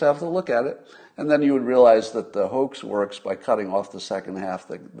just have to look at it, and then you would realize that the hoax works by cutting off the second half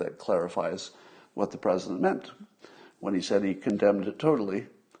that clarifies what the president meant when he said he condemned it totally,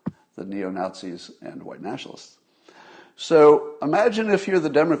 the neo-Nazis and white nationalists. So imagine if you're the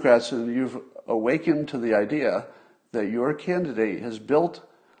Democrats and you've awakened to the idea that your candidate has built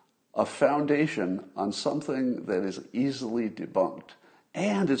a foundation on something that is easily debunked.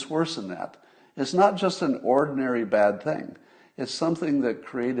 And it's worse than that. It's not just an ordinary bad thing. It's something that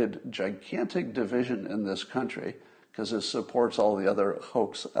created gigantic division in this country because it supports all the other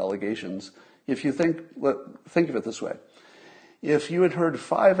hoax allegations. If you think of it this way, If you had heard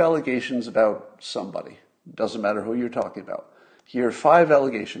 5 allegations about somebody, doesn't matter who you're talking about, you hear 5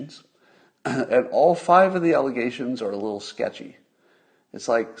 allegations, and all 5 of the allegations are a little sketchy. It's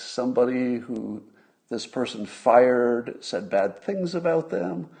like somebody who this person fired said bad things about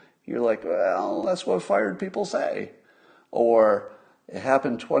them. You're like, well, that's what fired people say. Or it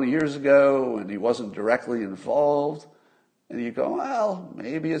happened 20 years ago and he wasn't directly involved. And you go, well,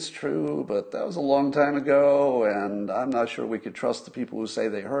 maybe it's true, but that was a long time ago, and I'm not sure we could trust the people who say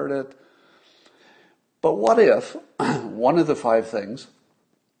they heard it. But what if one of the 5 things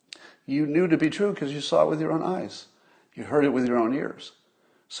you knew to be true because you saw it with your own eyes? You heard it with your own ears.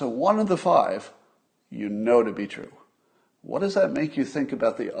 So one of the 5 you know to be true. What does that make you think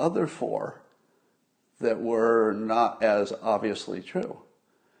about the other 4 that were not as obviously true?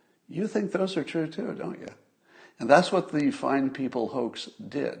 You think those are true too, don't you? And that's what the Find People hoax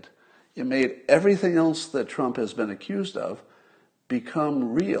did. It made everything else that Trump has been accused of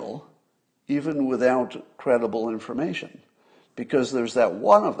become real, even without credible information. Because there's that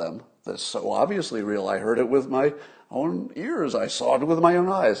one of them that's so obviously real. I heard it with my own ears. I saw it with my own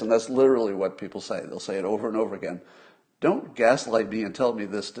eyes. And that's literally what people say. They'll say it over and over again. Don't gaslight me and tell me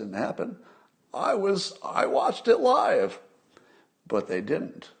this didn't happen. I watched it live. But they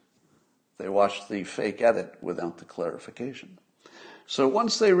didn't. They watched the fake edit without the clarification. So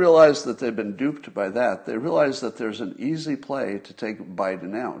once they realize that they've been duped by that, they realize that there's an easy play to take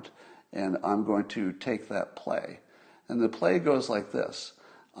Biden out, and I'm going to take that play. And the play goes like this.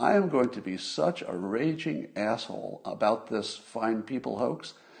 I am going to be such a raging asshole about this Find People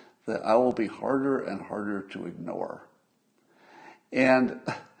hoax that I will be harder and harder to ignore. And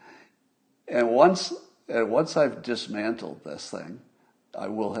once I've dismantled this thing, I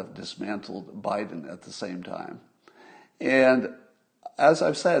will have dismantled Biden at the same time. And as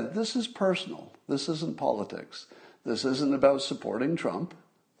I've said, this is personal. This isn't politics. This isn't about supporting Trump.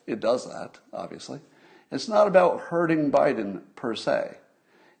 It does that, obviously. It's not about hurting Biden per se.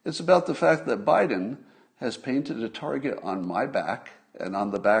 It's about the fact that Biden has painted a target on my back and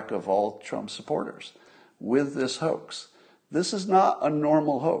on the back of all Trump supporters with this hoax. This is not a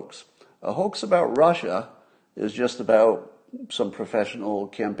normal hoax. A hoax about Russia is just about some professional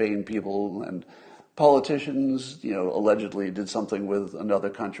campaign people and politicians, allegedly did something with another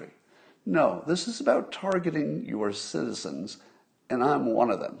country. No, this is about targeting your citizens, and I'm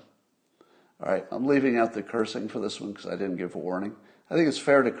one of them. All right, I'm leaving out the cursing for this one because I didn't give a warning. I think it's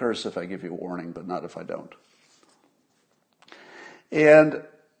fair to curse if I give you a warning, but not if I don't. And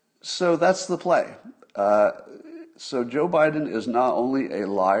so that's the play. So Joe Biden is not only a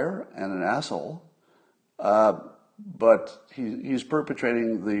liar and an asshole, but he's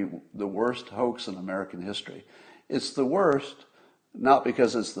perpetrating the worst hoax in American history. It's the worst, not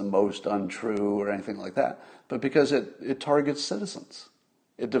because it's the most untrue or anything like that, but because it targets citizens.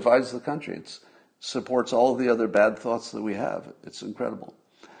 It divides the country. It supports all of the other bad thoughts that we have. It's incredible.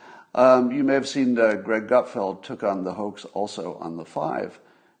 You may have seen Greg Gutfeld took on the hoax also on the 5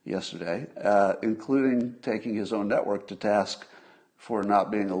 yesterday, including taking his own network to task for not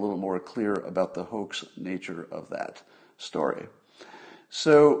being a little more clear about the hoax nature of that story.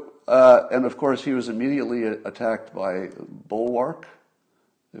 So, and of course, he was immediately attacked by Bulwark.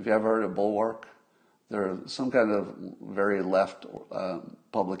 Have you ever heard of Bulwark? They're some kind of very left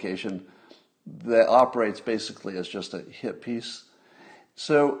publication that operates basically as just a hit piece.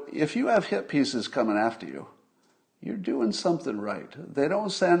 So if you have hit pieces coming after you, you're doing something right. They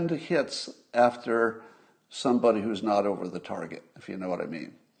don't send hits after somebody who's not over the target, if you know what I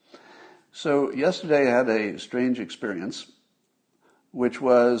mean. So yesterday I had a strange experience, which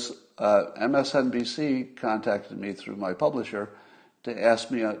was MSNBC contacted me through my publisher to ask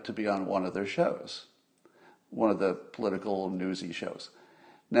me to be on one of their shows, one of the political newsy shows.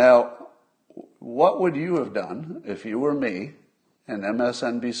 Now, what would you have done if you were me and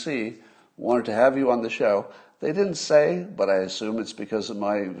MSNBC wanted to have you on the show? They didn't say, but I assume it's because of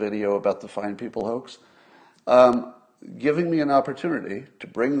my video about the Find People hoax. Giving me an opportunity to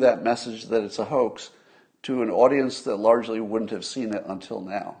bring that message that it's a hoax to an audience that largely wouldn't have seen it until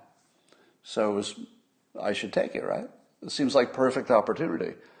now. So I should take it, right? It seems like perfect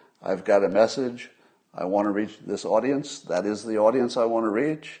opportunity. I've got a message. I want to reach this audience. That is the audience I want to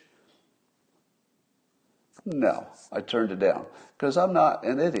reach. No, I turned it down because I'm not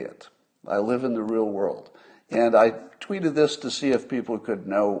an idiot. I live in the real world. And I tweeted this to see if people could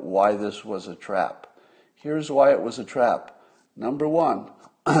know why this was a trap. Here's why it was a trap. Number one,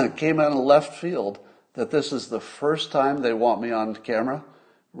 it came out of left field that this is the first time they want me on camera.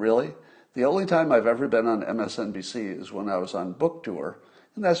 Really? The only time I've ever been on MSNBC is when I was on book tour.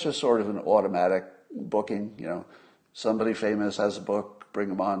 And that's just sort of an automatic booking, Somebody famous has a book, bring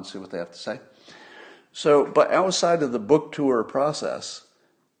them on, see what they have to say. So, but outside of the book tour process,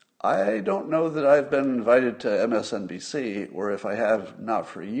 I don't know that I've been invited to MSNBC, or if I have, not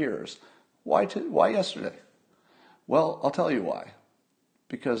for years. Why yesterday? Well, I'll tell you why.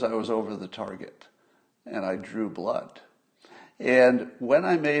 Because I was over the target and I drew blood. And when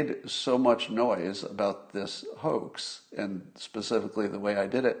I made so much noise about this hoax, and specifically the way I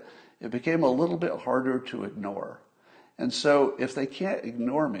did it, it became a little bit harder to ignore. And so if they can't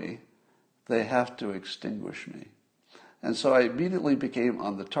ignore me, they have to extinguish me. And so I immediately became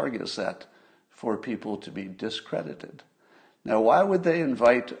on the target set for people to be discredited. Now, why would they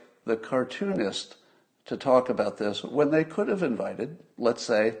invite the cartoonist to talk about this when they could have invited, let's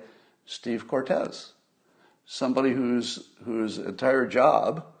say, Steve Cortez, somebody whose entire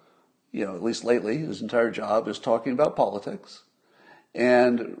job, at least lately, his entire job is talking about politics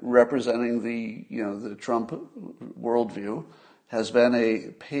and representing the Trump worldview, has been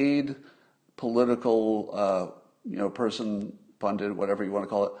a paid political person, pundit, whatever you want to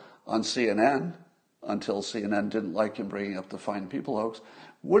call it, on CNN until CNN didn't like him bringing up the Fine People hoax.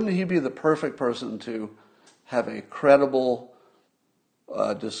 Wouldn't he be the perfect person to have a credible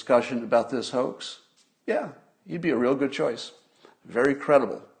discussion about this hoax? Yeah, he'd be a real good choice. Very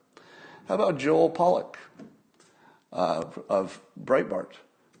credible. How about Joel Pollack of Breitbart?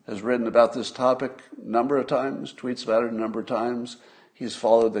 Has written about this topic a number of times, tweets about it a number of times. He's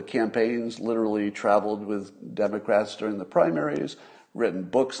followed the campaigns, literally traveled with Democrats during the primaries, written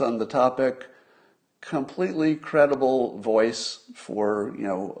books on the topic. Completely credible voice for,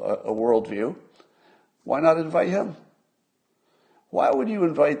 a worldview. Why not invite him? Why would you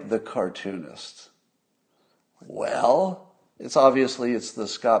invite the cartoonist? Well, it's the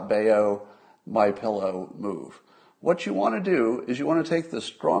Scott Baio, My Pillow move. What you want to do is you want to take the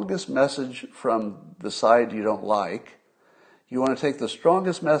strongest message from the side you don't like. You want to take the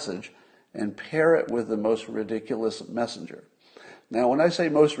strongest message and pair it with the most ridiculous messenger. Now, when I say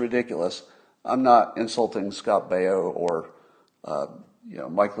most ridiculous, I'm not insulting Scott Baio or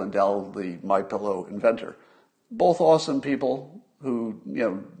Mike Lindell, the My Pillow inventor. Both awesome people who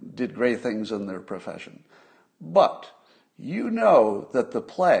did great things in their profession. But that the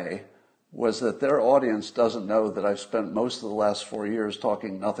play was that their audience doesn't know that I've spent most of the last 4 years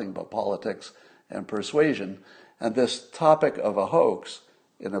talking nothing but politics and persuasion. And this topic of a hoax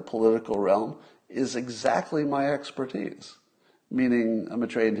in a political realm is exactly my expertise. Meaning, I'm a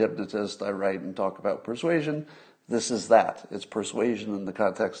trained hypnotist, I write and talk about persuasion. This is that. It's persuasion in the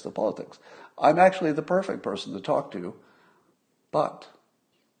context of politics. I'm actually the perfect person to talk to, but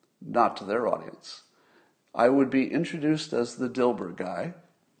not to their audience. I would be introduced as the Dilbert guy,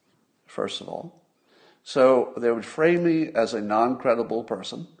 first of all. So they would frame me as a non-credible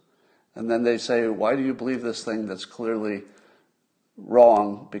person. And then they say, why do you believe this thing that's clearly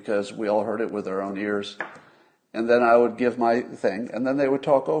wrong? Because we all heard it with our own ears. And then I would give my thing, and then they would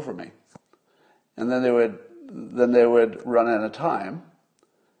talk over me. And then they would run out of time,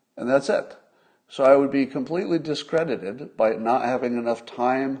 and that's it. So I would be completely discredited by not having enough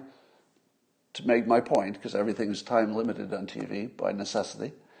time to make my point, because everything's time limited on TV by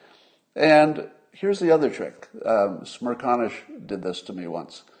necessity. And here's the other trick. Smirkanish did this to me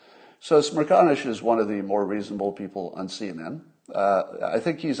once. So Smirkanish is one of the more reasonable people on CNN. I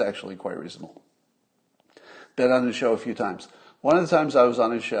think he's actually quite reasonable. Been on his show a few times. One of the times I was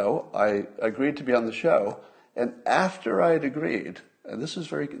on his show, I agreed to be on the show, and after I'd agreed, and this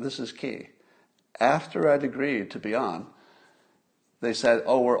is key, after I'd agreed to be on, they said,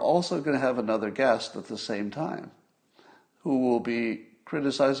 we're also going to have another guest at the same time who will be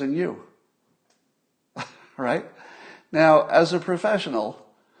criticizing you. Right? Now, as a professional,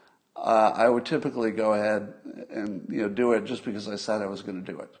 I would typically go ahead and do it just because I said I was going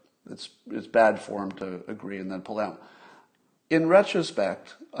to do it. It's bad form to agree and then pull out. In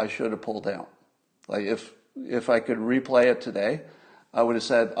retrospect, I should have pulled out. Like if I could replay it today, I would have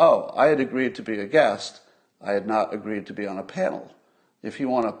said, I had agreed to be a guest. I had not agreed to be on a panel. If you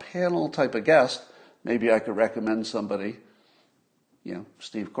want a panel type of guest, maybe I could recommend somebody,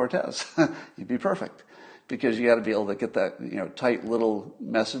 Steve Cortez. He'd be perfect. Because you got to be able to get that, tight little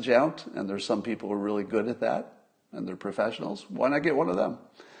message out. And there's some people who are really good at that. And they're professionals. Why not get one of them?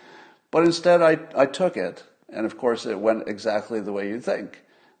 But instead, I took it. And of course, it went exactly the way you think.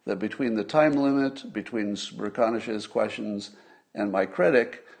 That between the time limit, between Smirkanish's questions and my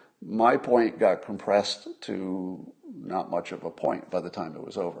critic, my point got compressed to not much of a point by the time it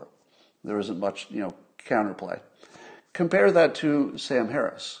was over. There isn't much, counterplay. Compare that to Sam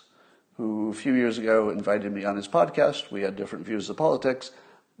Harris, who a few years ago invited me on his podcast. We had different views of politics,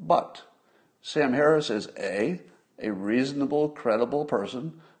 but Sam Harris is A a reasonable, credible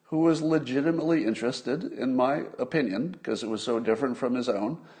person who was legitimately interested in my opinion because it was so different from his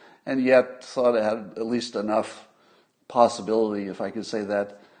own, and yet thought it had at least enough possibility, if I could say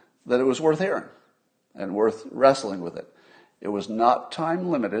that it was worth hearing and worth wrestling with it. It was not time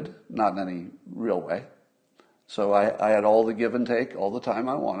limited, not in any real way. So I had all the give and take all the time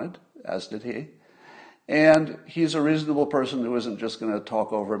I wanted, as did he. And he's a reasonable person who isn't just going to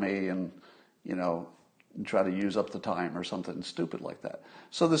talk over me and, try to use up the time or something stupid like that.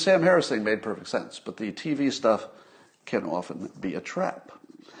 So the Sam Harris thing made perfect sense, but the TV stuff can often be a trap.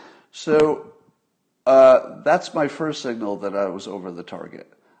 So that's my first signal that I was over the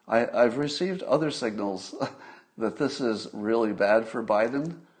target. I've received other signals that this is really bad for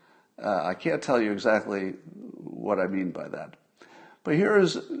Biden. I can't tell you exactly what I mean by that. But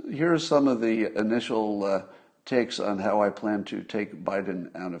here's some of the initial takes on how I plan to take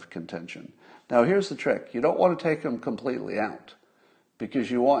Biden out of contention. Now, here's the trick. You don't want to take him completely out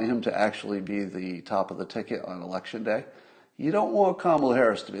because you want him to actually be the top of the ticket on Election Day. You don't want Kamala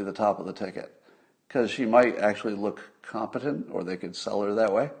Harris to be the top of the ticket because she might actually look competent, or they could sell her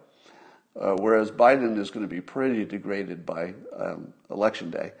that way. Whereas Biden is going to be pretty degraded by Election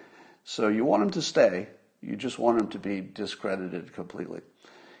Day. So you want him to stay. You just want him to be discredited completely.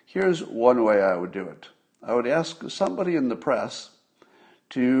 Here's one way I would do it. I would ask somebody in the press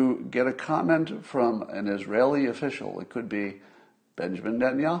to get a comment from an Israeli official. It could be Benjamin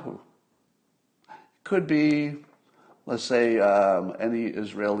Netanyahu. It could be, let's say, any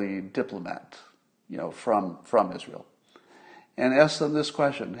Israeli diplomat, from Israel. And ask them this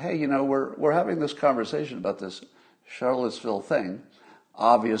question. Hey, we're having this conversation about this Charlottesville thing.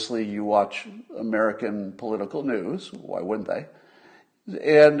 Obviously, you watch American political news. Why wouldn't they?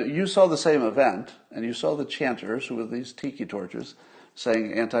 And you saw the same event, and you saw the chanters with these tiki torches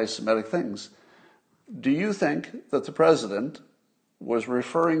saying anti-Semitic things. Do you think that the president was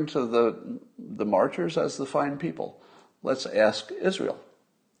referring to the marchers as the fine people? Let's ask Israel.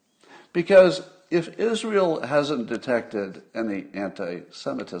 Because if Israel hasn't detected any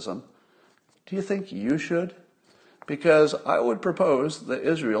anti-Semitism, do you think you should? Because I would propose that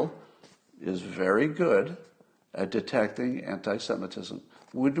Israel is very good at detecting anti-Semitism.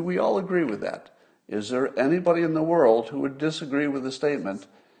 Would we all agree with that? Is there anybody in the world who would disagree with the statement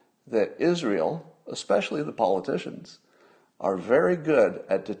that Israel, especially the politicians, are very good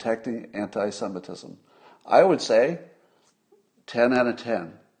at detecting anti-Semitism? I would say 10 out of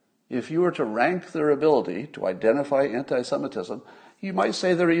 10. If you were to rank their ability to identify anti-Semitism, you might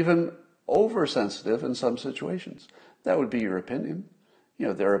say they're even oversensitive in some situations. That would be your opinion.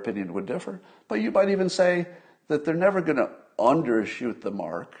 Their opinion would differ. But you might even say that they're never going to undershoot the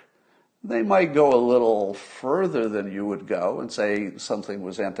mark. They might go a little further than you would go and say something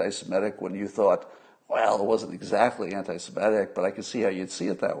was anti-Semitic when you thought, well, it wasn't exactly anti-Semitic, but I could see how you'd see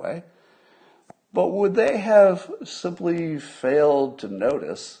it that way. But would they have simply failed to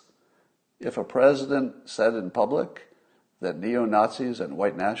notice if a president said in public that neo-Nazis and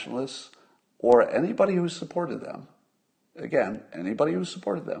white nationalists, or anybody who supported them, again, anybody who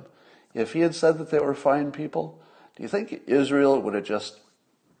supported them, if he had said that they were fine people, do you think Israel would have just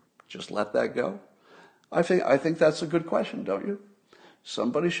let that go? I think that's a good question, don't you?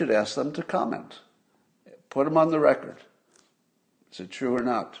 Somebody should ask them to comment. Put them on the record. Is it true or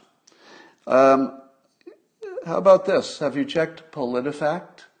not? How about this? Have you checked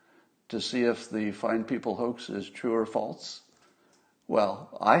PolitiFact to see if the fine people hoax is true or false?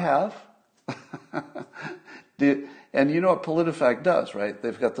 Well, I have. And you know what PolitiFact does, right?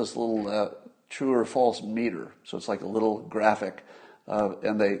 They've got this little true or false meter. So it's like a little graphic.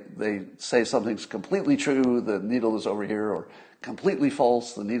 And they say something's completely true, the needle is over here, or completely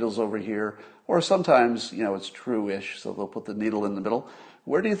false, the needle's over here. Or sometimes, it's true-ish, so they'll put the needle in the middle.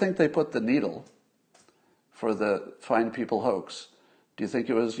 Where do you think they put the needle for the fine people hoax? Do you think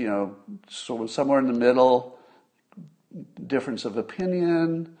it was, sort of somewhere in the middle, difference of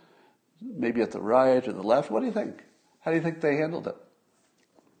opinion, maybe at the right or the left? What do you think? How do you think they handled it?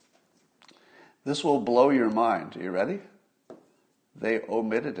 This will blow your mind. Are you ready? They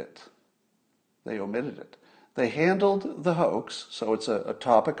omitted it. They omitted it. They handled the hoax, so it's a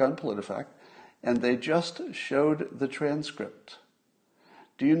topic on PolitiFact, and they just showed the transcript.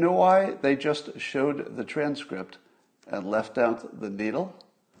 Do you know why they just showed the transcript and left out the needle?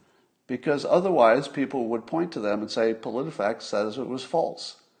 Because otherwise people would point to them and say, PolitiFact says it was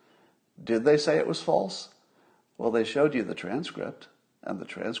false. Did they say it was false? Well, they showed you the transcript, and the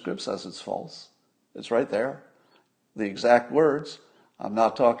transcript says it's false. It's right there. The exact words. I'm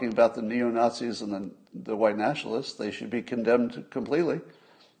not talking about the neo-Nazis and the white nationalists. They should be condemned completely.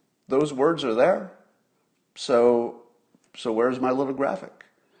 Those words are there. So, so where's my little graphic?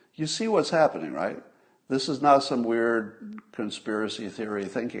 You see what's happening, right? This is not some weird conspiracy theory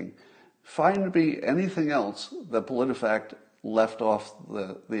thinking. Find me anything else that PolitiFact left off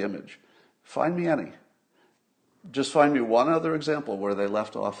the image. Find me any. Just find me one other example where they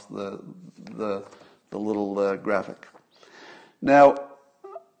left off the little graphic. Now,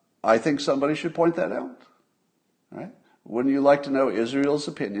 I think somebody should point that out, right? Wouldn't you like to know Israel's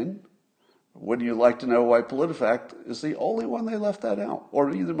opinion? Wouldn't you like to know why PolitiFact is the only one they left that out?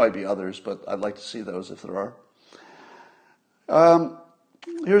 Or there might be others, but I'd like to see those if there are.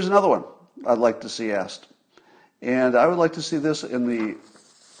 Here's another one I'd like to see asked. And I would like to see this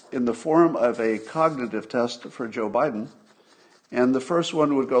in the form of a cognitive test for Joe Biden. And the first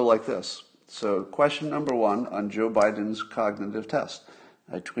one would go like this. So question number 1 on Joe Biden's cognitive test.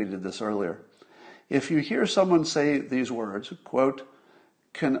 I tweeted this earlier. If you hear someone say these words, quote,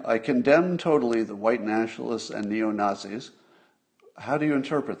 I condemn totally the white nationalists and neo-Nazis, how do you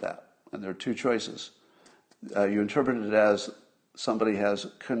interpret that? And there are two choices. You interpret it as somebody has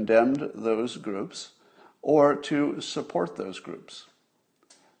condemned those groups or to support those groups.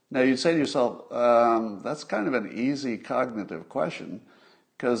 Now you'd say to yourself, that's kind of an easy cognitive question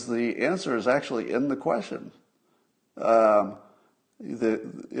because the answer is actually in the question. If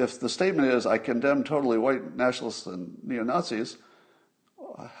the statement is, I condemn totally white nationalists and neo-Nazis,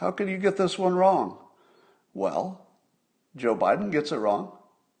 how can you get this one wrong? Well, Joe Biden gets it wrong,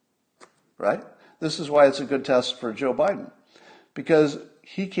 right? This is why it's a good test for Joe Biden, because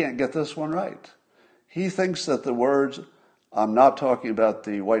he can't get this one right. He thinks that the words, I'm not talking about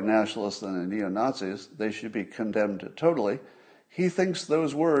the white nationalists and the neo-Nazis, they should be condemned totally. He thinks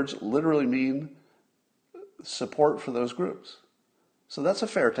those words literally mean support for those groups. So that's a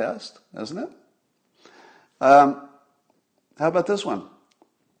fair test, isn't it? How about this one?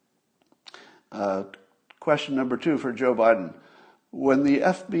 Question number 2 for Joe Biden. When the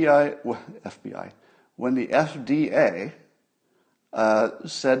when the FDA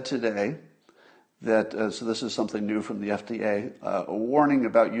said today that, so this is something new from the FDA, a warning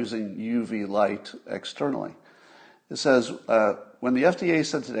about using UV light externally. It says, when the FDA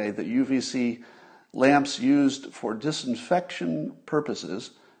said today that UVC lamps used for disinfection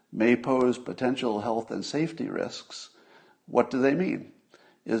purposes may pose potential health and safety risks, what do they mean?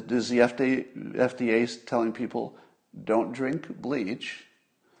 Is the FDA telling people don't drink bleach,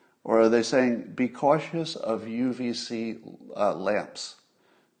 or are they saying be cautious of UVC lamps?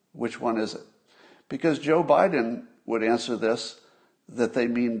 Which one is it? Because Joe Biden would answer this that they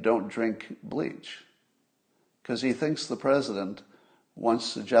mean don't drink bleach, because he thinks the president once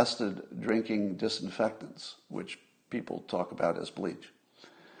suggested drinking disinfectants, which people talk about as bleach.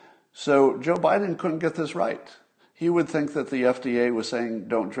 So Joe Biden couldn't get this right. He would think that the FDA was saying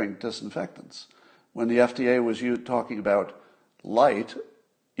don't drink disinfectants, when the FDA was talking about light,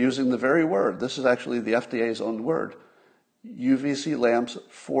 using the very word. This is actually the FDA's own word, UVC lamps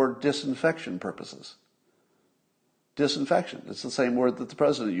for disinfection purposes. Disinfection. It's the same word that the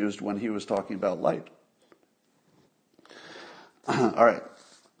president used when he was talking about light. All right.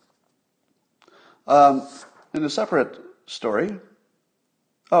 In a separate story,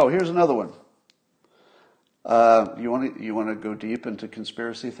 here's another one. You want to go deep into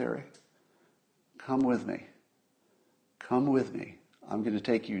conspiracy theory? Come with me. Come with me. I'm going to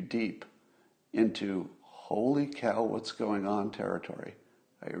take you deep into holy cow, what's going on territory.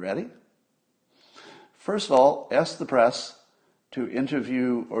 Are you ready? First of all, ask the press to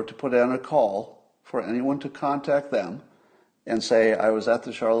interview or to put in a call for anyone to contact them and say, I was at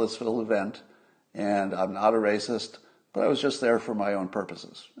the Charlottesville event and I'm not a racist, but I was just there for my own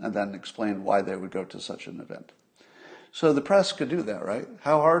purposes, and then explain why they would go to such an event. So the press could do that, right?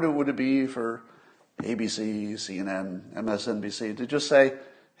 How hard would it be for ABC, CNN, MSNBC to just say,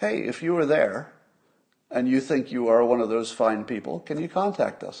 hey, if you were there and you think you are one of those fine people, can you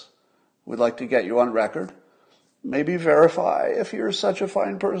contact us? We'd like to get you on record. Maybe verify if you're such a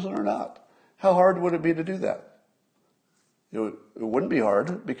fine person or not. How hard would it be to do that? It wouldn't be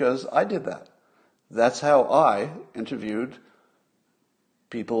hard because I did that. That's how I interviewed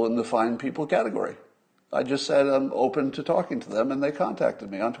people in the fine people category. I just said I'm open to talking to them, and they contacted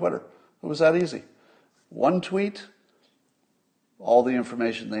me on Twitter. It was that easy. One tweet, all the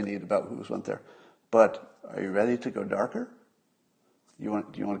information they need about who went there. But are you ready to go darker? Do you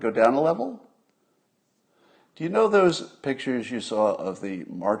want to go down a level? Do you know those pictures you saw of the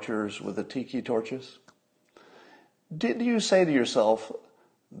marchers with the tiki torches? Did you say to yourself,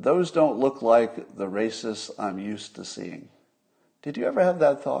 those don't look like the racists I'm used to seeing? Did you ever have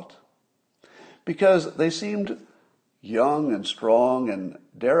that thought? Because they seemed young and strong and,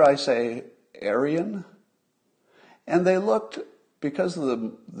 dare I say, Aryan. And they looked, because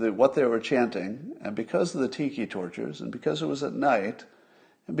of what they were chanting, and because of the tiki torches, and because it was at night,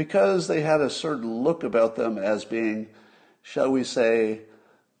 and because they had a certain look about them as being, shall we say,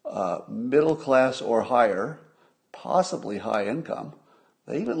 middle class or higher, possibly high income.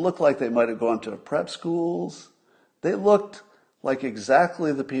 They even looked like they might have gone to prep schools. They looked like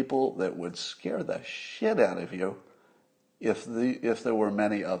exactly the people that would scare the shit out of you if there were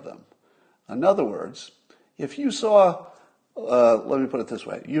many of them. In other words, if you saw, let me put it this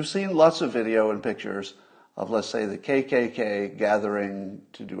way, you've seen lots of video and pictures of, let's say, the KKK gathering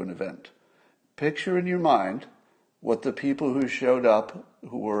to do an event. Picture in your mind what the people who showed up,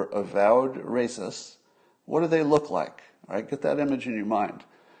 who were avowed racists, what do they look like? All right, get that image in your mind.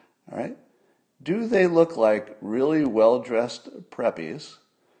 All right, do they look like really well-dressed preppies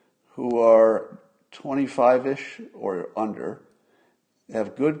who are 25-ish or under,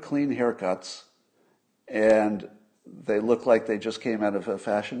 have good, clean haircuts, and they look like they just came out of a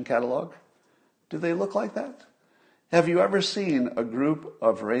fashion catalog? Do they look like that? Have you ever seen a group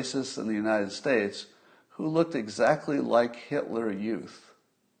of racists in the United States who looked exactly like Hitler Youth?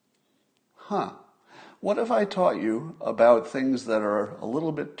 Huh. What if I taught you about things that are a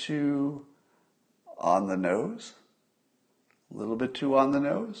little bit too on the nose? A little bit too on the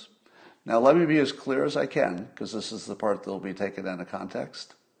nose? Now let me be as clear as I can, because this is the part that will be taken out of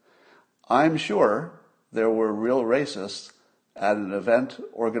context. I'm sure there were real racists at an event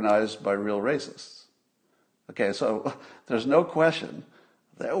organized by real racists. Okay, so there's no question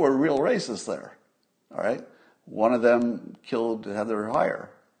there were real racists there. All right? One of them killed Heather Heyer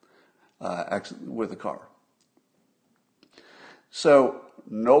with a car. So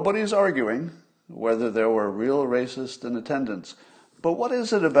nobody's arguing whether there were real racists in attendance. But what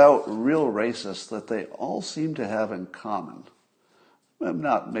is it about real racists that they all seem to have in common? Well,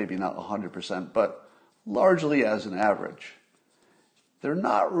 maybe not 100%, but largely as an average. They're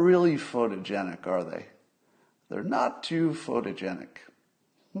not really photogenic, are they? They're not too photogenic.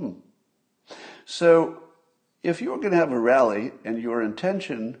 So if you were going to have a rally and your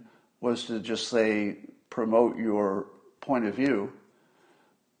intention was to just say, promote your point of view,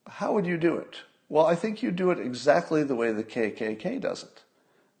 how would you do it? Well, I think you do it exactly the way the KKK does it.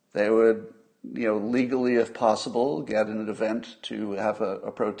 They would, legally, if possible, get an event to have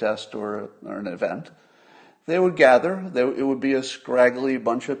a protest or an event. They would gather. It would be a scraggly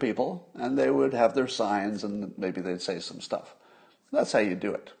bunch of people, and they would have their signs, and maybe they'd say some stuff. That's how you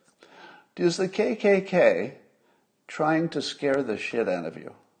do it. Is the KKK trying to scare the shit out of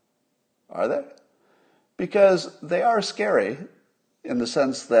you? Are they? Because they are scary in the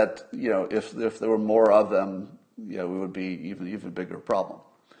sense that, if there were more of them, it would be even bigger problem.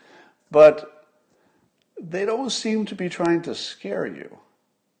 But they don't seem to be trying to scare you.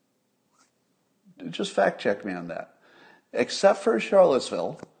 Just fact check me on that. Except for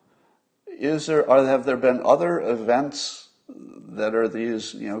Charlottesville, have there been other events that are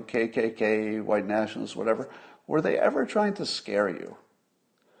these, KKK, white nationalists, whatever? Were they ever trying to scare you?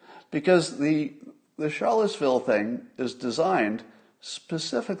 Because the Charlottesville thing is designed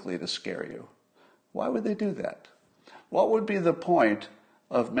specifically to scare you. Why would they do that? What would be the point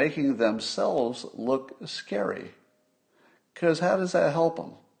of making themselves look scary? Because how does that help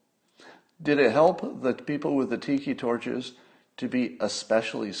them? Did it help the people with the tiki torches to be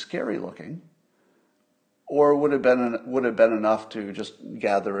especially scary looking? Or would it have been enough to just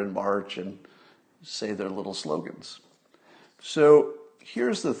gather and march and say their little slogans? So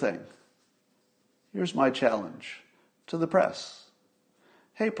here's the thing. Here's my challenge to the press.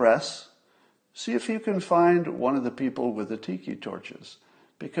 Hey, press, see if you can find one of the people with the tiki torches,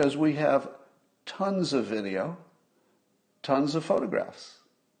 because we have tons of video, tons of photographs.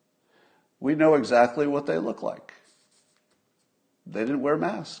 We know exactly what they look like. They didn't wear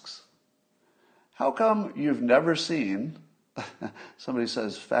masks. How come you've never seen, somebody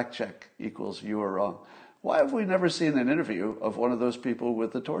says fact check equals you are wrong. Why have we never seen an interview of one of those people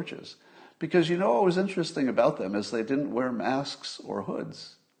with the torches? Because what was interesting about them is they didn't wear masks or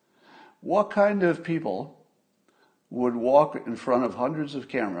hoods. What kind of people would walk in front of hundreds of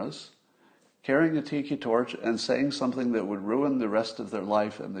cameras carrying a tiki torch and saying something that would ruin the rest of their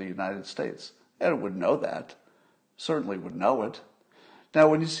life in the United States? And it would know that. Certainly would know it. Now,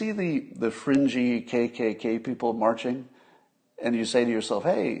 when you see the fringy KKK people marching, and you say to yourself,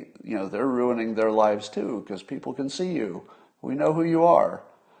 hey, they're ruining their lives too, because people can see you. We know who you are.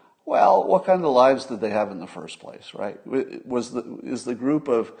 Well, what kind of lives did they have in the first place, right? Is the group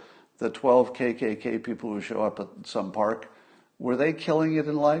of the 12 KKK people who show up at some park, were they killing it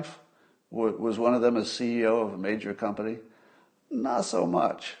in life? Was one of them a CEO of a major company? Not so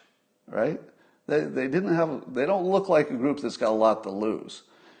much, right? They don't look like a group that's got a lot to lose.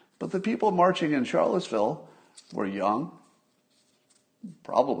 But the people marching in Charlottesville were young,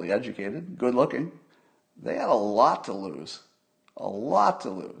 probably educated, good looking. They had a lot to lose. A lot to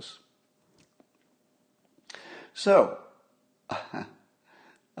lose. So,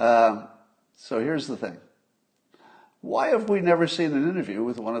 so here's the thing. Why have we never seen an interview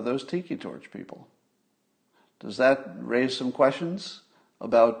with one of those tiki torch people? Does that raise some questions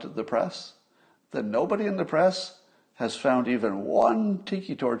about the press? That nobody in the press has found even one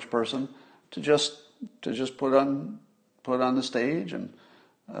tiki torch person to just put on the stage and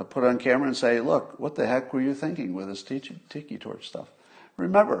put on camera and say, look, what the heck were you thinking with this tiki torch stuff?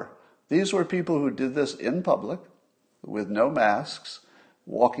 Remember, these were people who did this in public with no masks,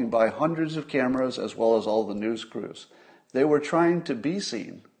 walking by hundreds of cameras as well as all the news crews. They were trying to be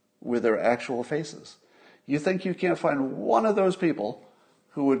seen with their actual faces. You think you can't find one of those people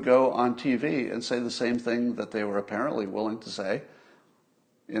who would go on TV and say the same thing that they were apparently willing to say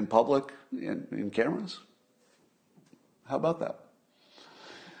in public, in cameras? How about that?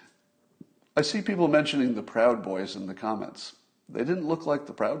 I see people mentioning the Proud Boys in the comments. They didn't look like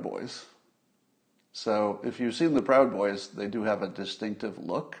the Proud Boys. So if you've seen the Proud Boys, they do have a distinctive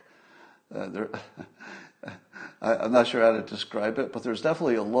look. I'm not sure how to describe it, but there's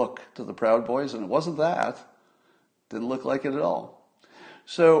definitely a look to the Proud Boys, and it wasn't that. Didn't look like it at all.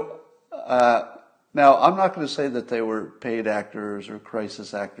 So now I'm not going to say that they were paid actors or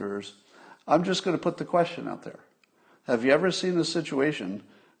crisis actors. I'm just going to put the question out there. Have you ever seen a situation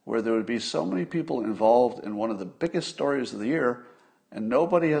where there would be so many people involved in one of the biggest stories of the year, and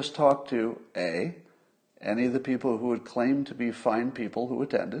nobody has talked to, A, any of the people who would claim to be fine people who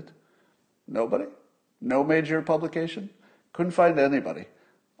attended? Nobody? No major publication? Couldn't find anybody.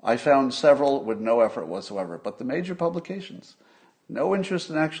 I found several with no effort whatsoever, but the major publications, no interest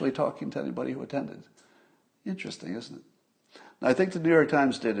in actually talking to anybody who attended. Interesting, isn't it? Now, I think the New York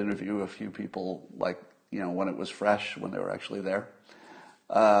Times did interview a few people, like, when it was fresh, when they were actually there.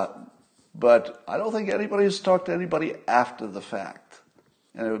 But I don't think anybody's talked to anybody after the fact,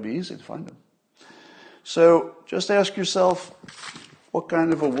 and it would be easy to find them. So just ask yourself what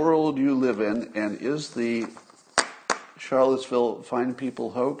kind of a world you live in, and is the Charlottesville Fine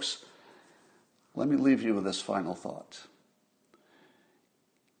People hoax? Let me leave you with this final thought.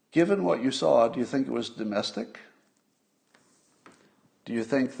 Given what you saw, do you think it was domestic? Do you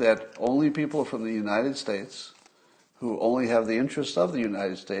think that only people from the United States who only have the interests of the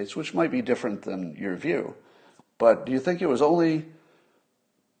United States, which might be different than your view, but do you think it was only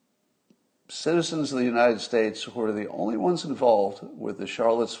citizens of the United States who were the only ones involved with the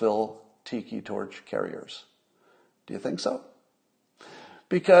Charlottesville tiki torch carriers? Do you think so?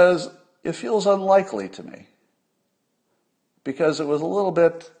 Because it feels unlikely to me. Because it was a little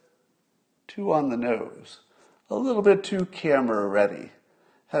bit too on the nose, a little bit too camera ready.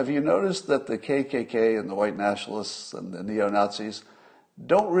 Have you noticed that the KKK and the white nationalists and the neo-Nazis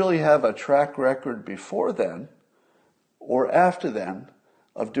don't really have a track record before then or after then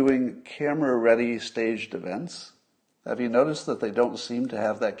of doing camera-ready staged events? Have you noticed that they don't seem to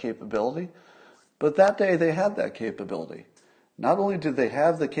have that capability? But that day they had that capability. Not only did they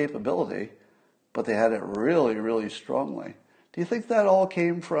have the capability, but they had it really, really strongly. Do you think that all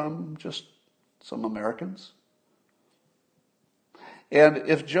came from just some Americans? And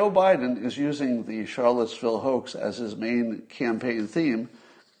if Joe Biden is using the Charlottesville hoax as his main campaign theme,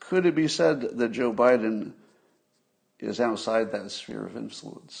 could it be said that Joe Biden is outside that sphere of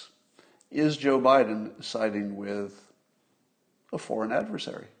influence? Is Joe Biden siding with a foreign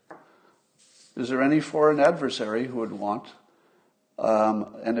adversary? Is there any foreign adversary who would want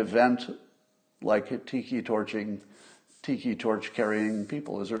an event like tiki torch carrying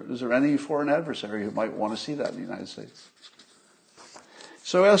people? Is there any foreign adversary who might want to see that in the United States?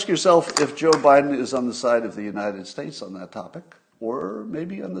 So ask yourself if Joe Biden is on the side of the United States on that topic, or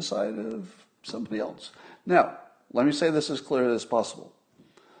maybe on the side of somebody else. Now, let me say this as clearly as possible.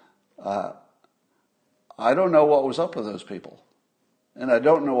 I don't know what was up with those people, and I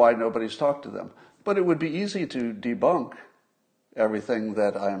don't know why nobody's talked to them. But it would be easy to debunk everything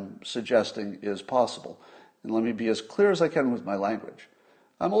that I'm suggesting is possible. And let me be as clear as I can with my language.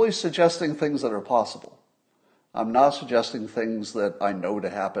 I'm only suggesting things that are possible. I'm not suggesting things that I know to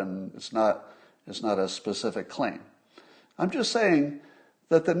happen. It's not a specific claim. I'm just saying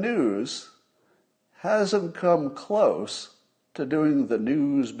that the news hasn't come close to doing the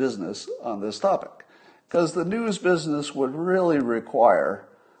news business on this topic, because the news business would really require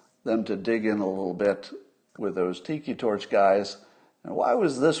them to dig in a little bit with those tiki torch guys. And why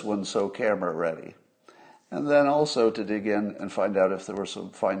was this one so camera ready? And then also to dig in and find out if there were some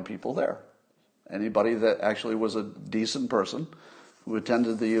fine people there. anybody that actually was a decent person who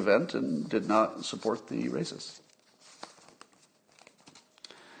attended the event and did not support the racists.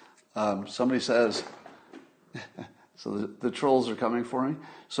 Somebody says, so the trolls are coming for me.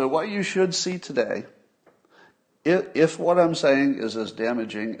 So what you should see today, if what I'm saying is as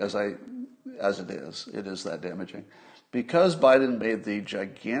damaging as it is that damaging. Because Biden made the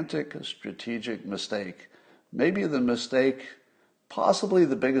gigantic strategic mistake, maybe the mistake, possibly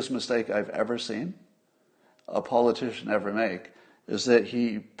the biggest mistake I've ever seen a politician ever make, is that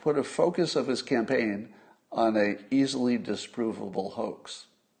he put a focus of his campaign on a easily disprovable hoax.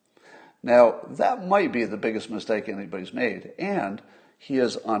 Now, that might be the biggest mistake anybody's made, and he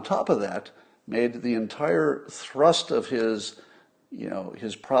has, on top of that, made the entire thrust of his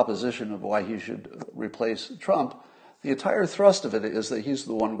proposition of why he should replace Trump, the entire thrust of it is that he's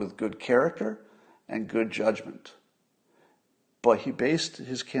the one with good character and good judgment. But he based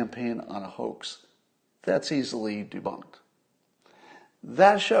his campaign on a hoax. That's easily debunked.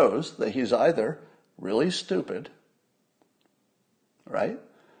 That shows that he's either really stupid, right?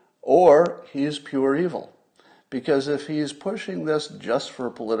 Or he's pure evil. Because if he's pushing this just for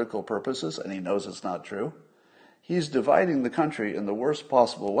political purposes, and he knows it's not true, he's dividing the country in the worst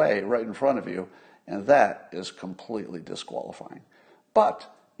possible way right in front of you, and that is completely disqualifying.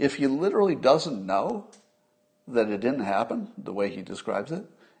 But if he literally doesn't know that it didn't happen the way he describes it,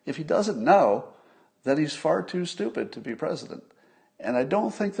 if he doesn't know, then he's far too stupid to be president. And I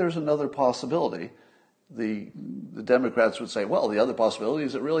don't think there's another possibility. The Democrats would say, well, the other possibility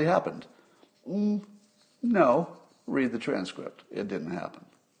is it really happened. No, read the transcript. It didn't happen.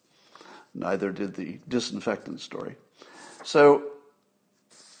 Neither did the disinfectant story. So,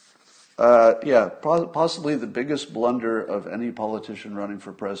 possibly the biggest blunder of any politician running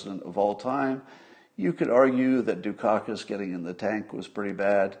for president of all time. You could argue that Dukakis getting in the tank was pretty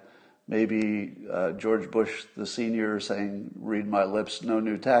bad. Maybe George Bush, the senior, saying, read my lips, no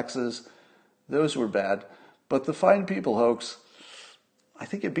new taxes. Those were bad. But the Fine People hoax, I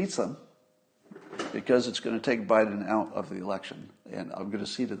think it beats them because it's going to take Biden out of the election. And I'm going to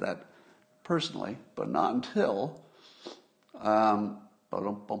see to that personally, but not until, not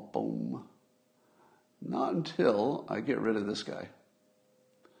until I get rid of this guy.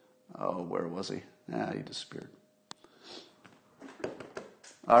 Oh, where was he? He disappeared.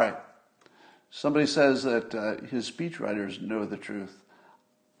 All right. Somebody says that his speechwriters know the truth.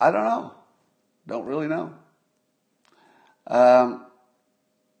 I don't know. Don't really know.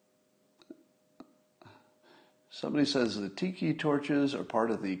 Somebody says the tiki torches are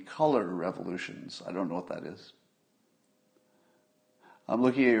part of the color revolutions. I don't know what that is. I'm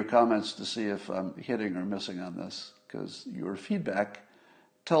looking at your comments to see if I'm hitting or missing on this, because your feedback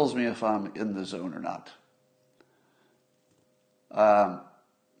tells me if I'm in the zone or not.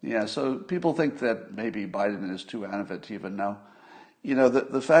 So people think that maybe Biden is too animate to even know. You know,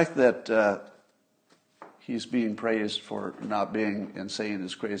 the fact that he's being praised for not being insane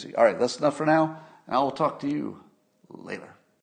is crazy. All right, that's enough for now, and I'll talk to you later.